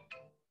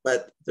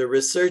 But the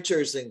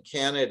researchers in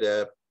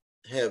Canada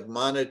have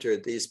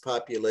monitored these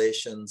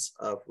populations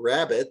of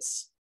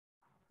rabbits,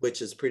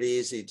 which is pretty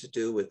easy to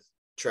do with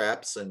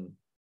traps and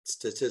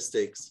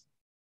statistics.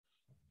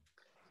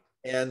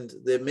 And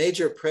the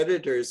major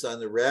predators on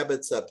the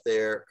rabbits up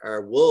there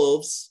are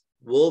wolves,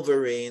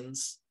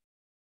 wolverines,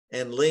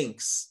 and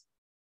lynx.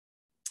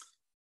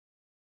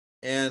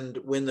 And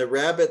when the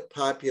rabbit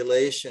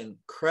population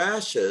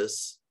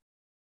crashes,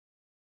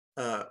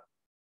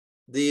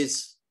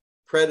 these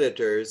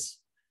predators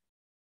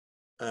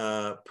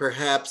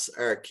perhaps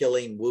are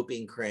killing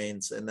whooping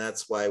cranes, and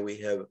that's why we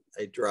have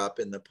a drop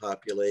in the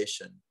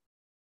population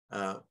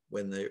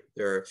when there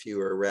are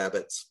fewer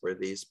rabbits for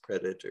these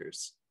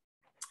predators.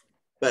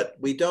 But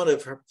we don't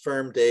have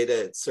firm data.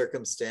 It's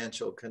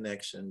circumstantial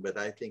connection, but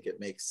I think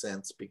it makes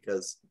sense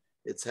because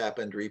it's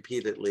happened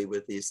repeatedly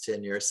with these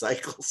 10-year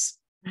cycles.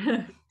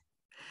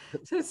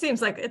 So it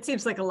seems like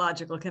a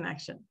logical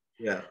connection.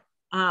 Yeah.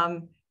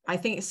 I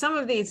think some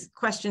of these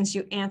questions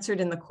you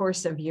answered in the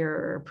course of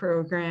your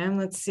program.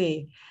 Let's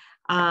see.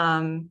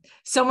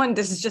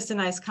 This is just a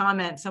nice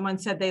comment. Someone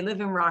said they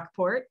live in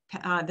Rockport.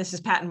 This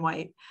is Pat and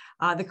White.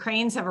 The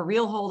cranes have a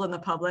real hold on the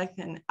public,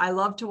 and I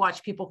love to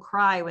watch people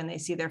cry when they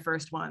see their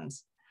first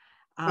ones.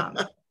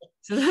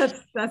 So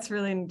that's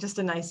really just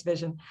a nice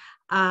vision.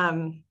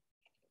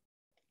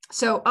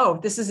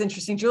 This is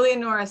interesting. Julia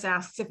Norris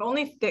asks,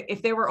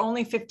 if there were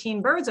only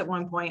 15 birds at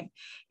one point,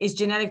 is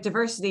genetic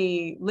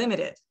diversity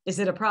limited? Is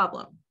it a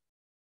problem?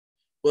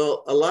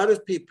 Well, a lot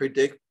of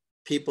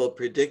people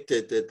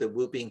predicted that the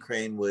whooping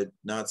crane would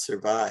not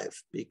survive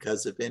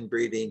because of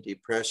inbreeding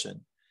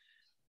depression,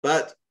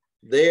 but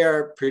they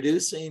are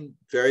producing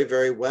very,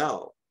 very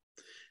well.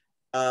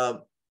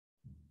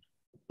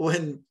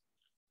 When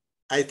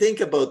I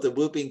think about the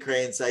whooping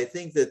cranes, I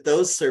think that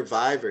those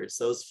survivors,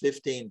 those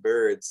 15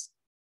 birds,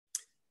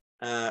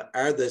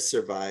 are the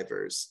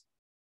survivors.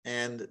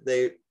 and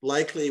they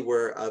likely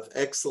were of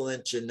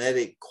excellent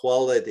genetic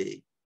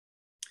quality.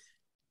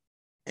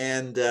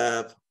 And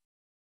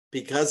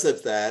because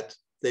of that,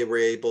 they were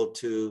able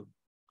to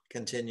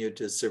continue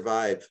to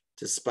survive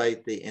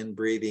despite the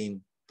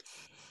inbreeding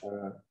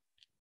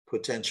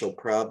potential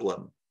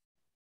problem.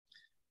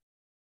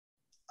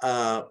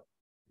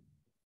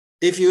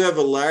 If you have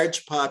a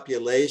large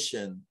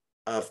population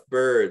of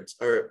birds,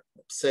 or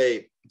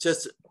say,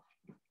 just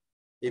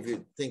if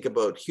you think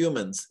about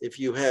humans, if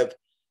you have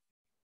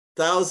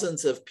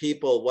thousands of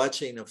people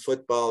watching a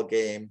football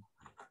game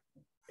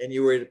and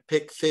you were to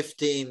pick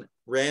 15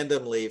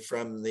 randomly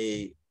from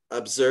the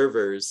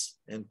observers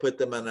and put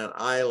them on an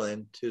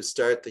island to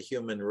start the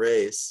human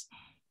race,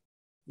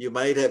 you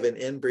might have an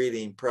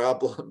inbreeding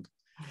problem.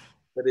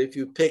 But if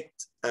you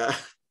picked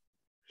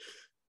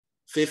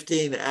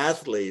 15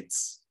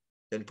 athletes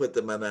and put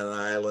them on an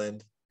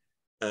island,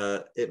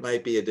 it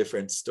might be a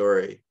different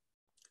story.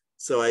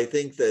 So I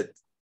think that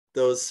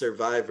those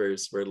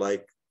survivors were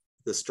like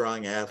the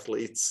strong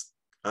athletes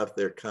of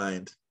their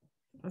kind.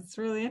 That's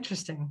really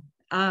interesting.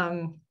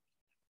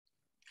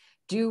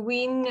 Do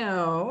we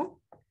know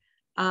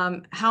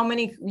how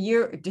many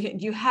do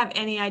you have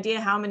any idea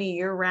how many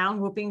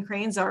year-round whooping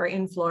cranes are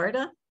in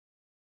Florida?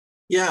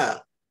 Yeah,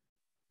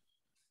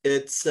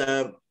 it's,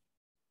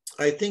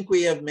 I think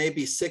we have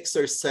maybe 6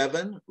 or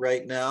 7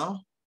 right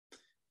now.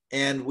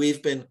 And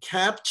we've been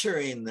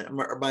capturing them,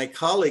 or my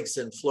colleagues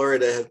in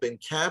Florida have been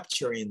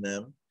capturing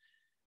them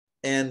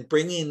and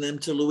bringing them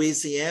to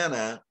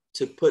Louisiana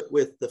to put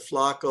with the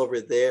flock over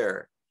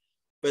there.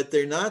 But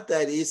they're not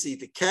that easy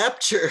to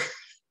capture.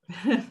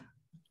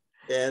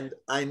 And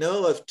I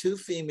know of 2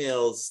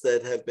 females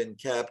that have been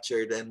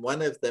captured, and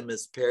one of them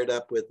is paired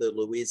up with a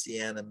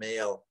Louisiana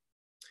male.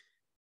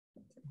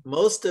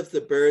 Most of the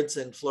birds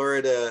in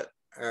Florida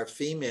are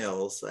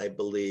females, I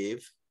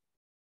believe.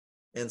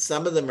 And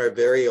some of them are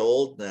very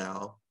old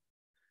now,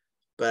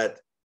 but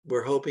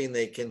we're hoping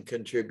they can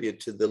contribute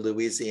to the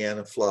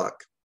Louisiana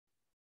flock.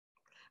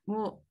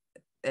 Well,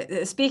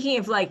 speaking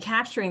of like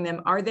capturing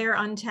them, are there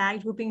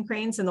untagged whooping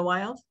cranes in the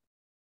wild?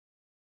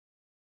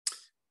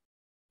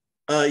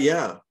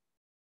 Yeah,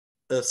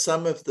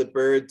 some of the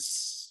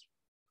birds,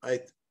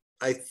 I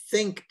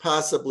think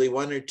possibly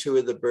 1 or 2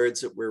 of the birds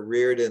that were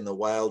reared in the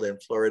wild in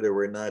Florida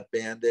were not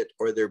banded,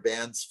 or their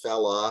bands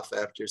fell off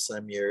after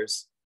some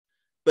years.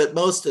 But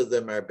most of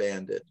them are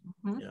banded.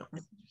 Mm-hmm.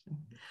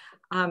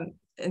 Yeah.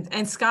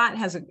 And Scott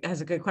has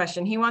a good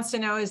question. He wants to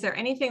know, is there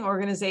anything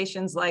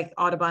organizations like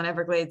Audubon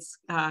Everglades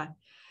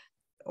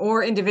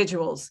or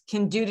individuals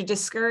can do to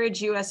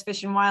discourage U.S.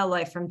 Fish and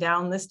Wildlife from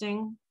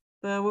downlisting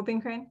the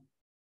whooping crane?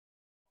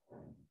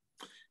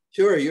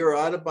 Sure, your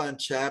Audubon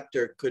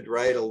chapter could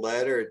write a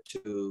letter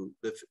to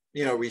the,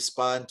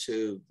 respond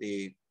to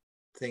the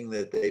thing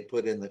that they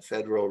put in the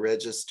Federal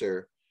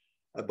Register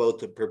about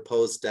the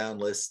proposed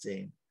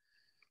downlisting,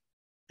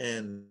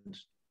 and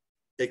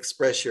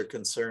express your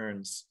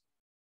concerns.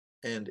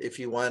 And if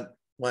you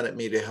wanted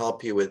me to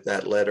help you with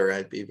that letter,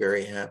 I'd be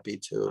very happy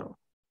to.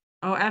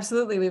 Oh,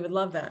 absolutely. We would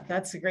love that.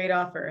 That's a great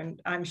offer.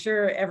 And I'm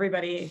sure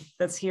everybody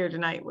that's here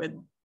tonight would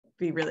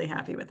be really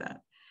happy with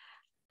that.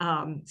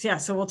 So yeah,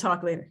 so we'll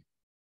talk later.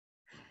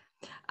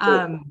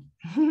 Thank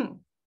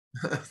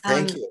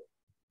you.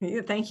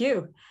 Thank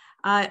you.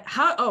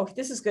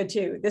 This is good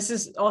too. This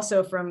is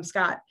also from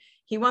Scott.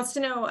 He wants to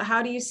know,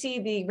 how do you see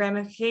the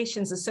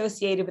ramifications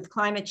associated with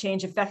climate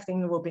change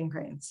affecting the whooping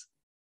cranes?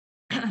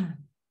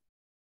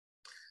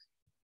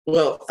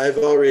 Well, I've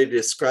already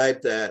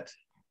described that.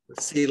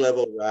 The sea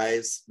level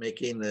rise,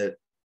 making the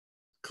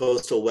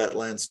coastal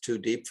wetlands too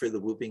deep for the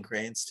whooping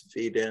cranes to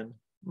feed in,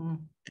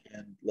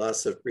 and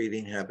loss of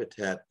breeding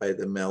habitat by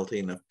the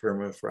melting of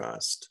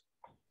permafrost.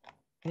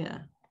 Yeah.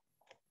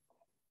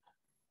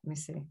 Let me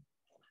see.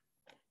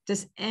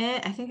 Did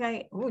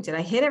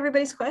I hit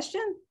everybody's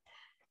question?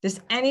 Does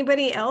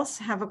anybody else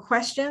have a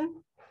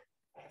question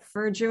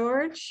for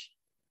George?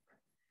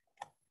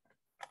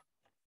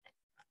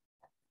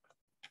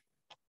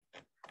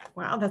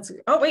 Wow,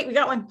 wait, we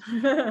got one.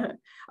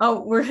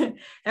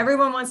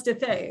 Everyone wants to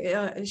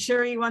thank,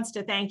 Shuri wants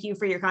to thank you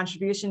for your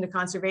contribution to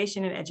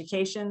conservation and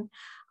education.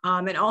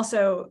 And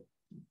also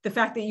the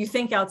fact that you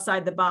think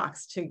outside the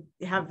box to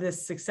have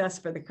this success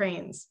for the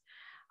cranes.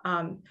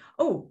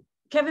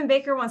 Kevin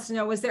Baker wants to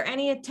know, was there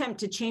any attempt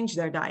to change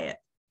their diet?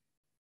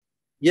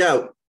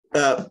 Yeah,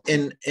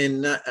 in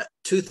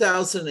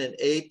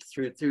 2008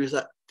 through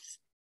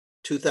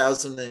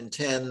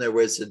 2010, there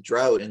was a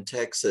drought in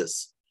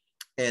Texas,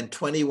 and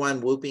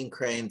 21 whooping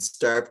cranes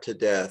starved to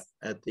death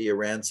at the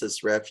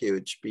Aransas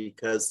Refuge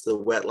because the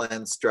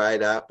wetlands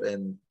dried up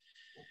and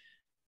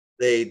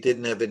they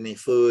didn't have any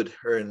food,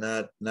 or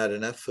not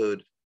enough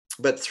food.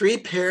 But 3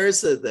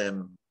 pairs of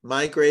them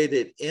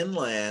migrated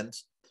inland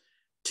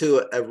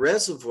to a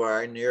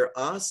reservoir near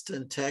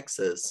Austin,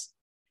 Texas.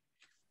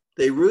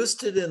 They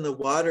roosted in the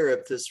water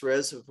of this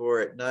reservoir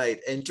at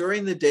night, and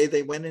during the day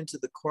they went into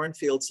the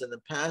cornfields and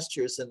the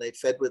pastures and they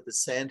fed with the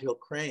sandhill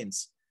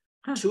cranes.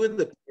 2 of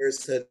the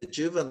pairs had a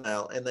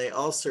juvenile and they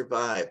all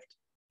survived.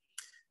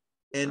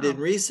 And Oh. in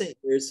recent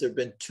years, there have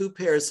been 2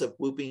 pairs of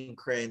whooping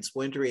cranes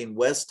wintering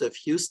west of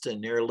Houston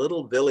near a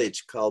little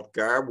village called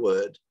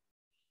Garwood.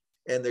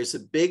 And there's a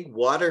big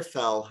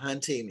waterfowl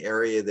hunting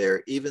area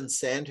there. Even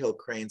sandhill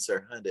cranes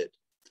are hunted.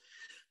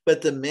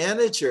 But the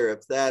manager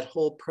of that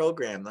whole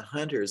program, the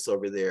hunters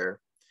over there,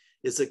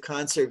 is a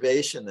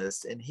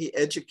conservationist, and he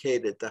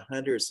educated the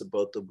hunters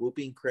about the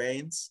whooping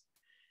cranes.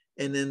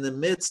 And in the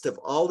midst of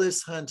all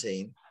this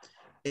hunting,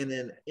 in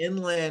an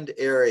inland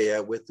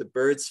area with the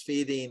birds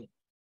feeding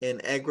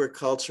in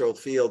agricultural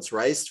fields,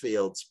 rice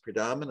fields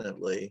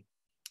predominantly,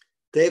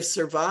 they've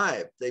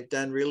survived. They've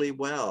done really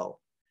well.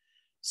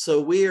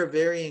 So we are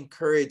very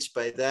encouraged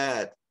by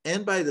that,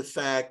 and by the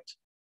fact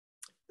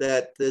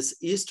that this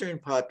eastern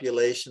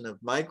population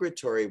of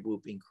migratory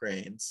whooping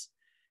cranes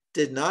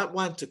did not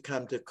want to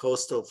come to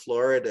coastal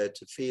Florida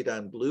to feed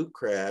on blue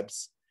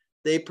crabs.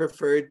 They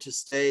preferred to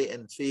stay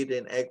and feed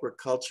in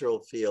agricultural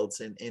fields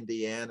in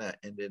Indiana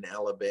and in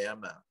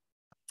Alabama.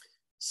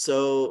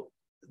 So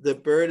the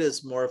bird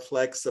is more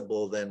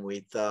flexible than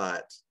we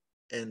thought,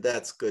 and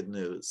that's good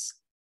news.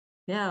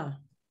 Yeah.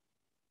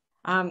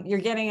 You're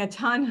getting a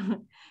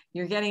ton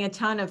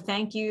of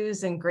thank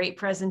yous and great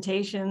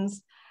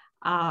presentations.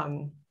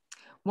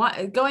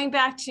 Going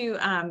back to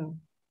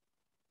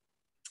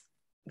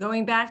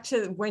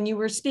when you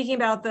were speaking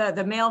about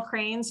the male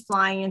cranes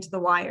flying into the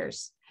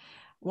wires,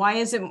 why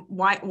is it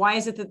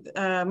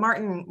that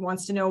Martin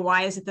wants to know,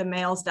 why is it the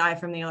males die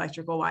from the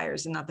electrical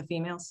wires and not the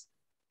females?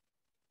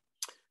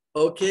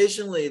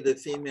 Occasionally the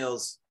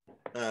females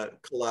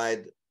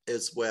collide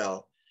as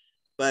well,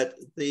 but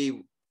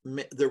the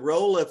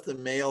role of the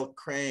male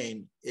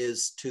crane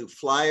is to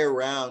fly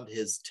around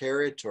his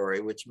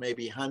territory, which may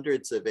be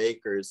hundreds of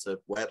acres of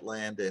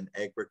wetland and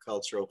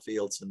agricultural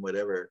fields and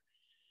whatever,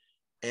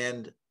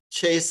 and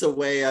chase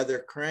away other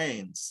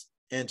cranes.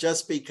 And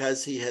just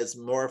because he has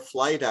more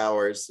flight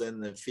hours than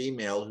the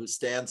female who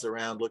stands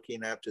around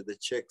looking after the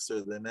chicks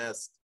or the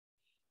nest,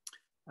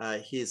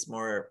 he's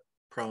more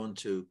prone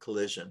to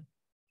collision.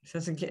 So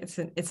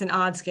it's an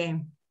odds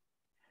game.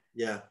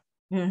 Yeah.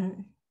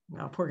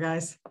 Oh, poor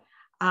guys.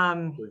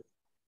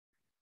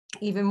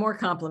 Even more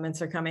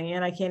compliments are coming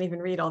in. I can't even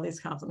read all these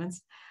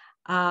compliments.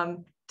 I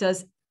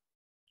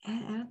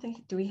don't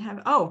think, do we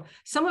have, oh,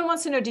 someone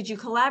wants to know, did you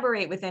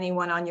collaborate with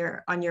anyone on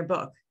your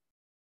book?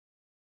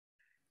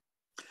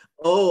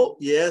 Oh,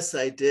 yes,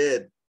 I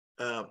did.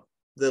 The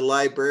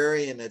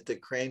librarian at the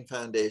Crane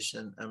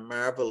Foundation, a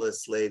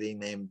marvelous lady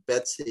named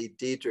Betsy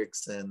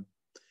Diedrichson,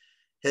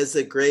 has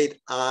a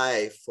great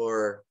eye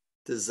for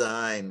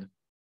design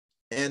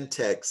and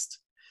text.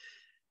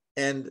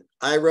 And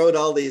I wrote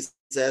all these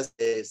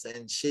essays,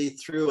 and she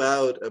threw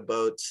out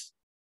about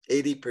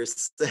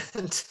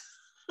 80%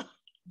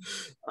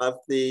 of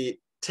the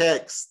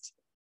text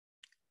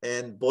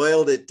and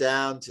boiled it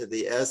down to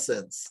the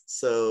essence.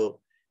 So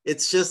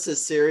it's just a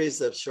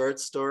series of short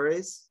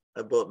stories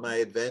about my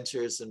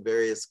adventures in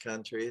various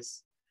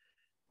countries.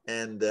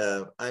 And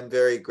I'm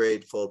very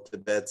grateful to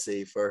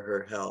Betsy for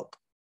her help.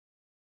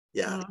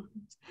 Yeah.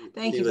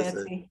 Thank you,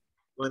 Betsy.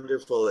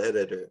 Wonderful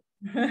editor.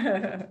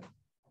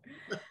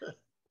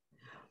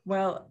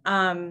 Well,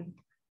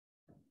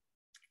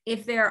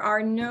 if there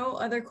are no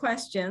other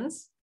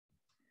questions,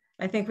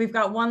 I think we've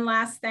got one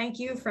last thank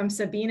you from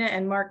Sabina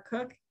and Mark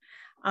Cook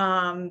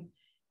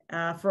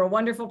for a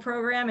wonderful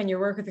program and your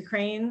work with the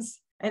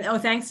cranes. And oh,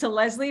 thanks to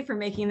Leslie for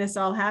making this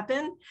all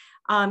happen.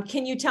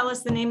 Can you tell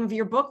us the name of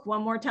your book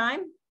one more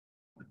time?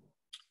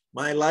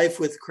 My Life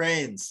with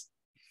Cranes.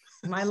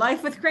 My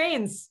Life with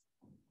Cranes.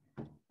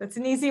 That's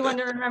an easy one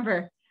to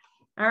remember.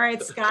 All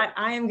right, Scott,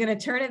 I am going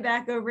to turn it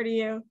back over to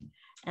you.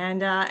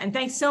 And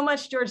thanks so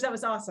much, George. That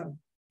was awesome.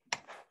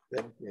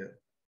 Thank you.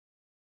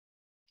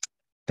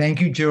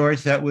 Thank you,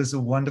 George. That was a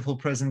wonderful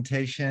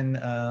presentation,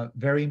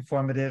 very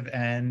informative.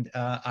 And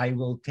I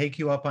will take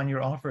you up on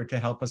your offer to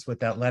help us with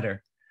that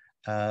letter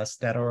so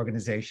that our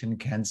organization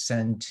can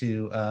send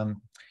to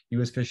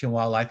U.S. Fish and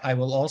Wildlife. I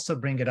will also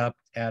bring it up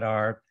at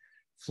our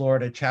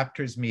Florida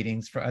chapters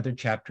meetings for other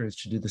chapters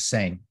to do the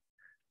same.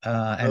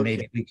 And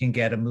maybe we can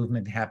get a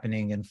movement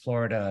happening in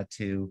Florida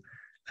to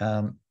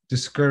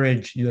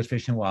discourage U.S.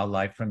 Fish and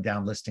Wildlife from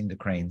downlisting the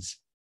cranes.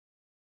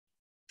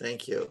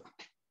 Thank you.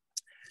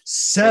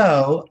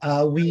 So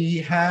we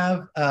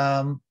have,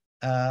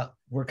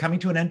 we're coming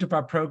to an end of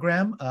our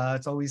program.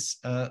 It's always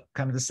kind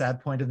of the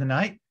sad point of the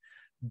night,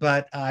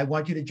 but I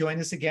want you to join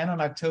us again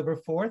on October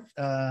 4th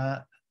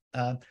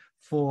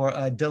for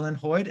Dylan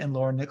Hoyt and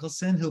Laura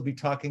Nicholson, who'll be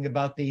talking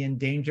about the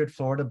endangered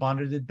Florida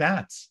bonneted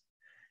bats.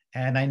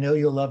 And I know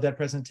you'll love that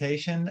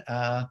presentation.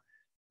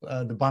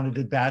 The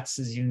bonneted bats,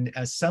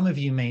 as some of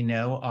you may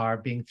know, are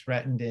being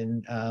threatened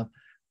in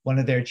one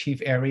of their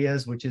chief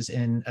areas, which is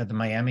in the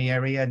Miami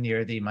area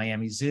near the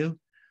Miami Zoo,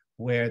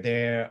 where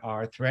they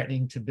are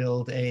threatening to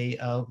build a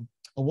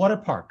water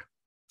park.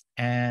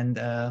 And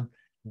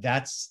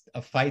that's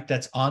a fight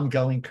that's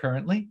ongoing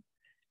currently.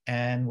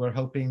 And we're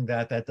hoping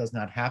that that does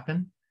not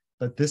happen.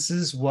 But this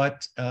is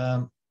what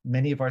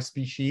many of our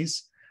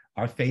species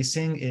are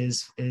facing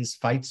is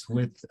fights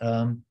with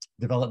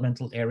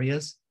developmental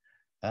areas.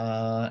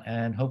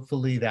 and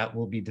hopefully that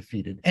will be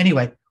defeated.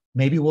 Anyway,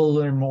 maybe we'll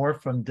learn more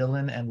from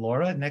Dylan and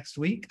Laura next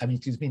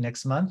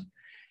month.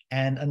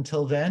 And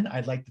until then,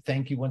 I'd like to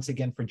thank you once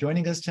again for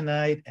joining us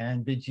tonight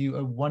and bid you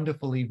a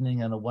wonderful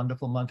evening and a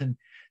wonderful month, and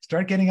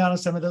start getting out on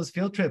some of those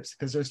field trips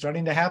because they're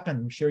starting to happen.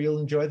 I'm sure you'll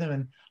enjoy them,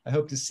 and I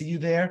hope to see you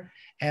there.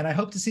 And I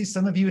hope to see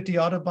some of you at the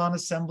Audubon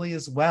Assembly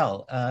as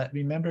well.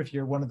 Remember, if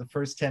you're one of the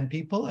first 10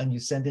 people and you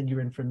send in your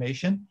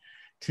information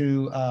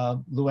to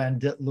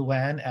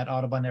Luann at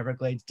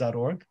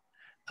audubon-everglades.org,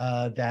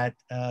 that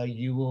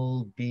you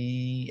will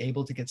be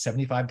able to get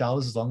 $75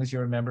 as long as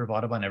you're a member of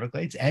Audubon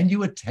Everglades and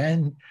you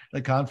attend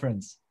the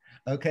conference.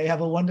 Okay,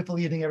 have a wonderful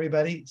evening,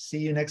 everybody. See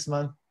you next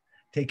month.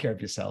 Take care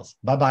of yourselves.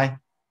 Bye-bye.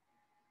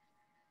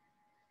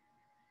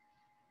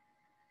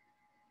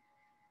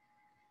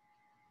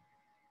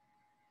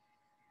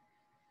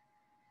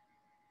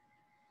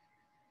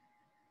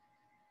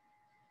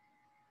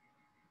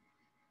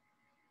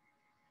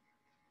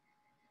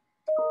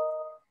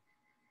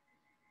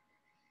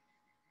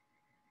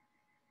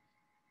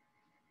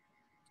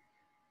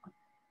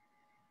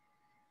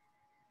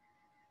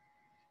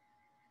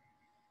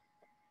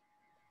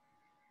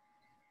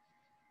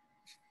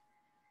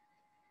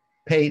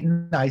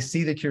 Peyton, I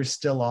see that you're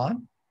still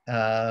on.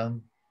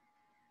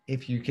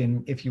 If you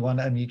want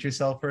to unmute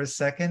yourself for a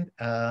second.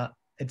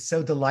 It's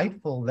so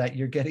delightful that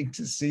you're getting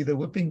to see the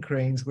whooping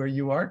cranes where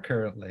you are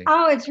currently.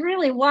 Oh, it's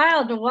really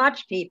wild to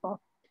watch people.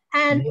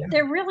 And Yeah.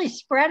 they're really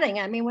spreading.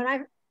 I mean,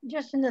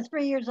 just in the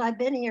 3 years I've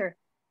been here,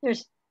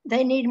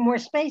 they need more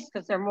space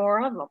because there are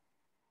more of them.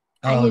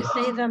 And you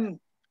see them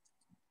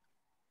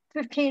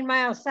 15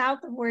 miles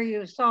south of where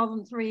you saw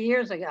them 3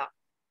 years ago.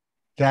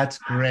 That's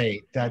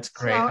great. That's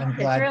great. So I'm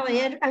glad. it's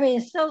really, I mean,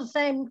 it's still the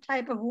same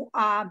type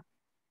of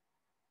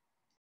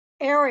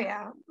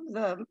area,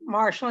 the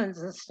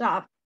marshlands and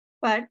stuff,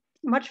 but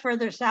much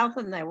further south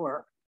than they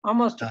were,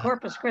 almost to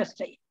Corpus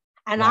Christi.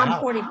 And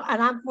Wow.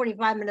 I'm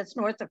 45 minutes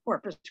north of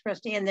Corpus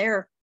Christi, and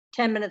they're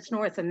 10 minutes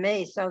north of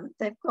me. So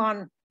they've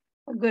gone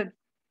a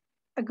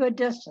good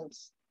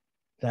distance.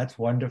 That's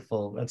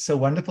wonderful. That's so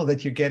wonderful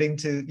that you're getting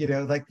to,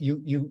 like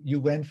you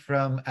went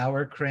from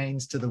our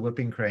cranes to the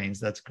whooping cranes.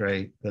 That's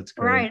great. That's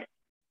great. Right.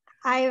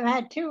 I've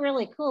had two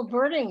really cool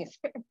birding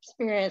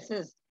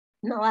experiences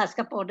in the last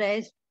couple of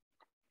days.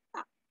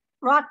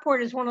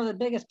 Rockport is one of the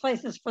biggest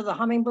places for the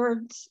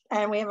hummingbirds,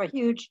 and we have a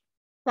huge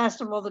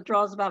festival that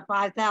draws about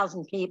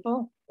 5,000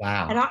 people.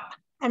 Wow.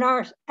 And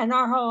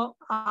our whole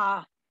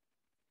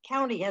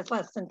county has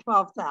less than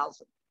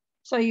 12,000.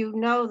 So you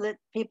know that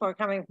people are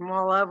coming from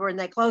all over, and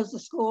they close the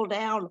school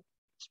down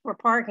for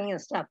parking and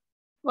stuff.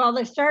 Well,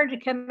 they started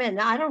to come in.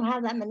 Now, I don't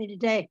have that many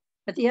today,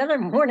 but the other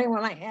morning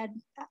when I had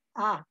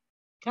a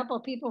couple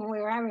of people when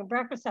we were having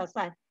breakfast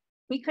outside,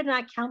 we could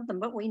not count them,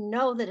 but we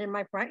know that in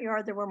my front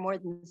yard there were more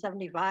than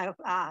 75.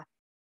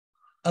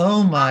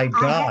 Oh my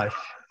gosh.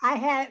 I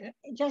had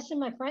just in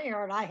my front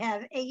yard, I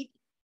have 8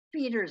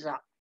 feeders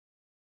up.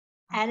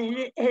 And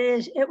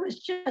it was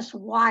just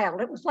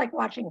wild. It was like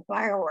watching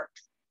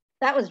fireworks.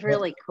 That was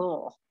really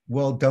cool.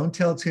 Well, don't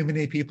tell too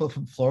many people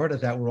from Florida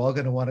that we're all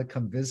going to want to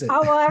come visit.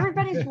 Oh, well,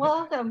 everybody's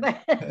welcome.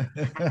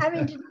 I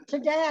mean,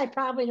 today I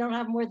probably don't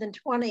have more than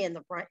 20 in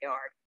the front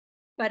yard,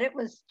 but it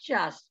was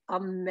just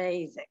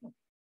amazing.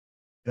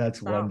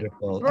 That's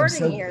wonderful.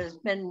 Birding here has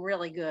been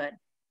really good.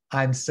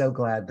 I'm so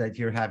glad that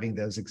you're having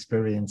those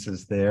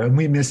experiences there. And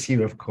we miss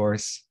you, of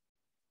course.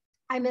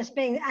 I miss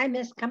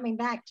coming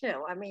back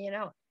too. I mean,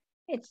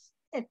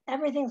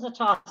 everything's a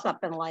toss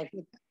up in life.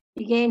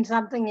 You gain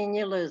something and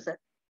you lose it.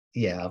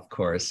 Yeah, of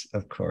course.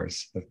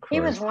 He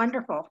was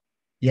wonderful.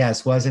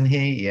 Yes, wasn't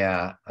he?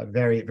 Yeah,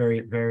 very, very,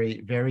 very,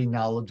 very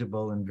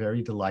knowledgeable and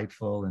very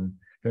delightful and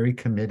very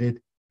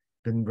committed.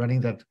 Been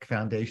running that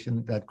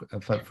foundation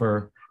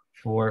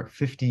for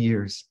 50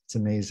 years. It's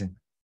amazing.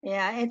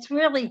 Yeah, it's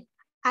really.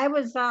 I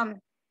was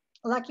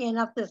lucky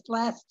enough this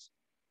last.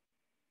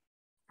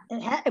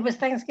 It was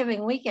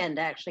Thanksgiving weekend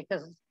actually,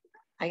 because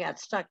I got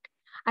stuck.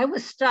 I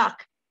was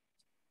stuck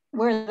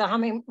where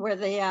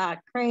the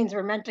cranes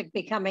were meant to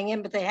be coming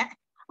in, but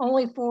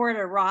only 4 had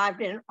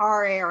arrived in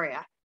our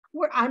area.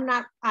 I'm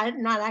not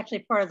actually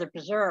part of the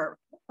preserve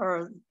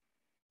or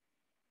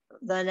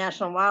the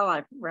National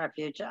Wildlife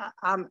Refuge.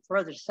 I'm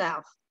further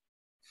south,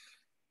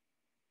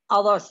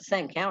 although it's the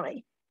same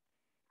county.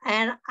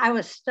 And I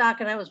was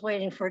stuck and I was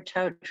waiting for a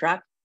tow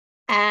truck,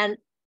 and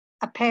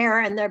a pair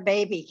and their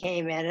baby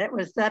came in. It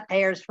was that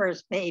pair's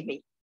first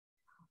baby.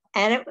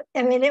 And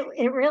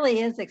it really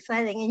is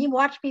exciting. And you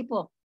watch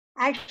people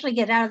actually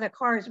get out of their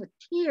cars with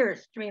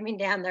tears streaming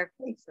down their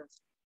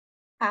faces.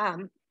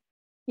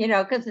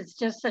 Because it's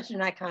just such an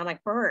iconic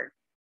bird.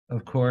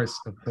 Of course.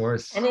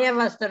 Any of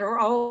us that are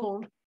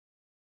old,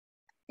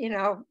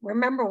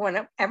 remember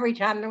when every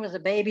time there was a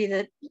baby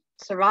that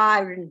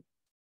survived, and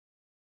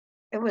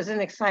it was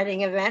an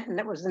exciting event, and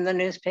it was in the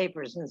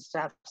newspapers and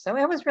stuff. So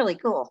it was really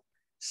cool.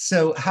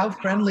 So how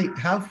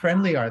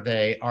friendly are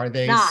they? Are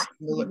they not?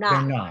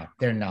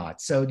 They're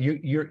not. So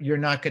you're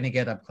not going to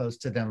get up close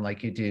to them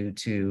like you do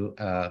to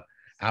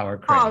our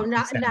crane. Oh,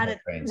 not Sandhill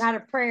cranes. not a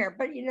prayer,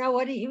 but you know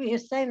what? He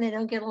was saying they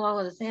don't get along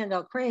with the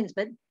Sandhill cranes,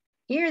 but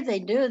here they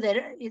do.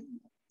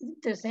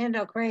 The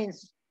Sandhill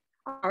cranes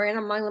are in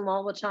among them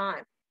all the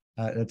time.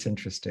 That's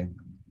interesting.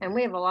 And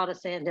we have a lot of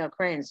Sandhill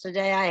cranes.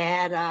 Today I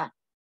had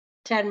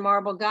 10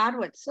 marble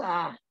godwits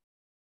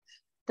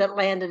that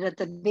landed at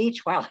the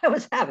beach while I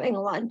was having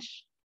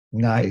lunch.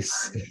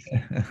 Nice.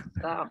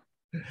 So,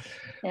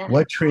 yeah,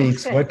 What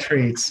treats, good. what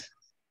treats.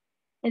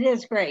 It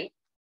is great.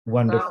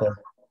 Wonderful.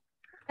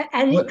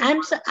 And What- I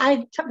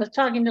was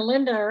talking to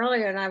Linda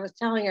earlier, and I was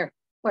telling her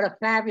what a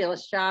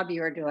fabulous job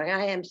you are doing.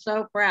 I am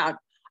so proud.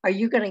 Are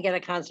you going to get a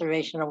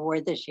conservation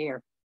award this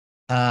year?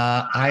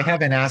 I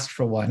haven't asked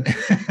for one.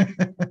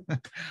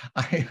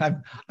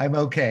 I'm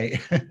okay.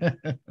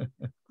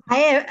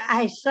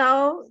 I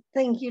so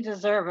think you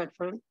deserve it.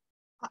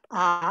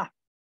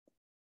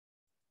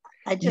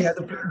 Yeah,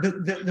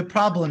 the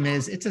problem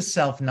is it's a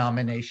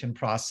self-nomination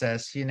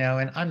process, you know,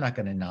 and I'm not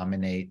going to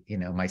nominate, you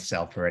know,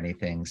 myself or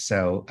anything.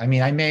 So, I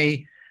mean, I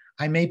may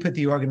put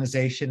the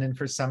organization in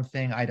for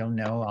something. I don't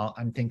know.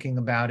 I'm thinking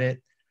about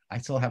it. I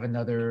still have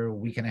another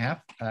week and a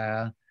half.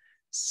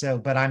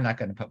 But I'm not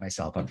going to put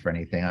myself up for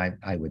anything.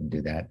 I wouldn't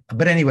do that.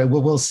 But anyway,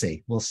 we'll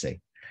see. We'll see.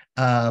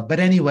 But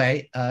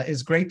anyway,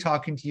 it's great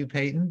talking to you,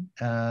 Peyton.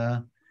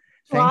 Well,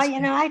 Thanks.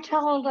 you know, I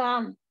told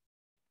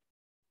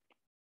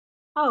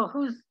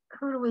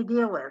who do we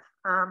deal with?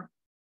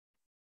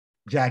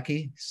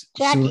 Jackie.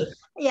 Jackie. Sulik.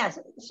 Yes,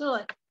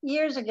 Sulik,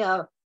 years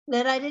ago,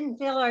 that I didn't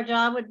feel our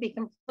job would be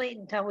complete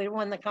until we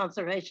won the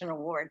conservation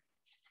award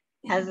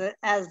as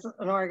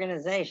an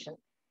organization.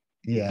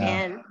 Yeah.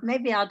 And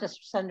maybe I'll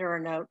just send her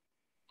a note.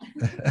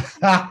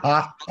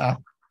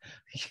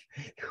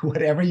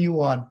 Whatever you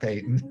want,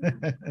 Peyton.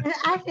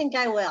 I think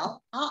I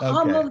will.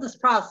 I'll Okay. move this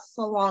process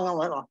along a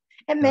little.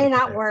 It may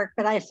not Okay. work,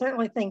 but I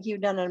certainly think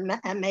you've done an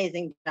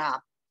amazing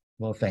job.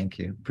 Well, thank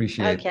you.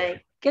 Appreciate it.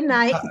 Okay. Good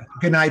night.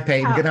 Good night,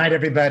 Peyton. Oh. Good night,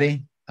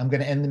 everybody. I'm going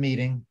to end the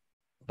meeting.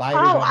 Bye,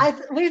 Oh,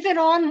 everybody. we've been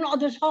on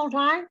this whole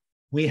time?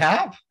 We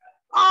have.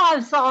 Oh,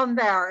 I'm so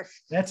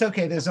embarrassed. That's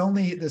okay. There's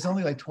only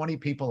like 20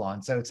 people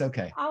on, so it's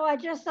okay. Oh, I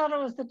just thought it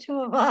was the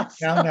two of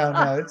us. No.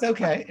 It's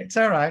okay. It's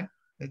all right.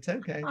 It's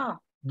okay. Oh,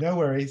 No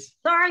worries.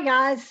 sorry,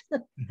 guys.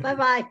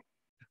 Bye-bye.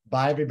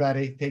 Bye,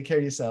 everybody. Take care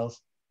of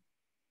yourselves.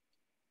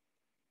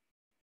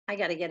 I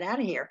got to get out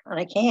of here, and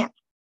I can't.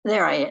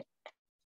 There I am.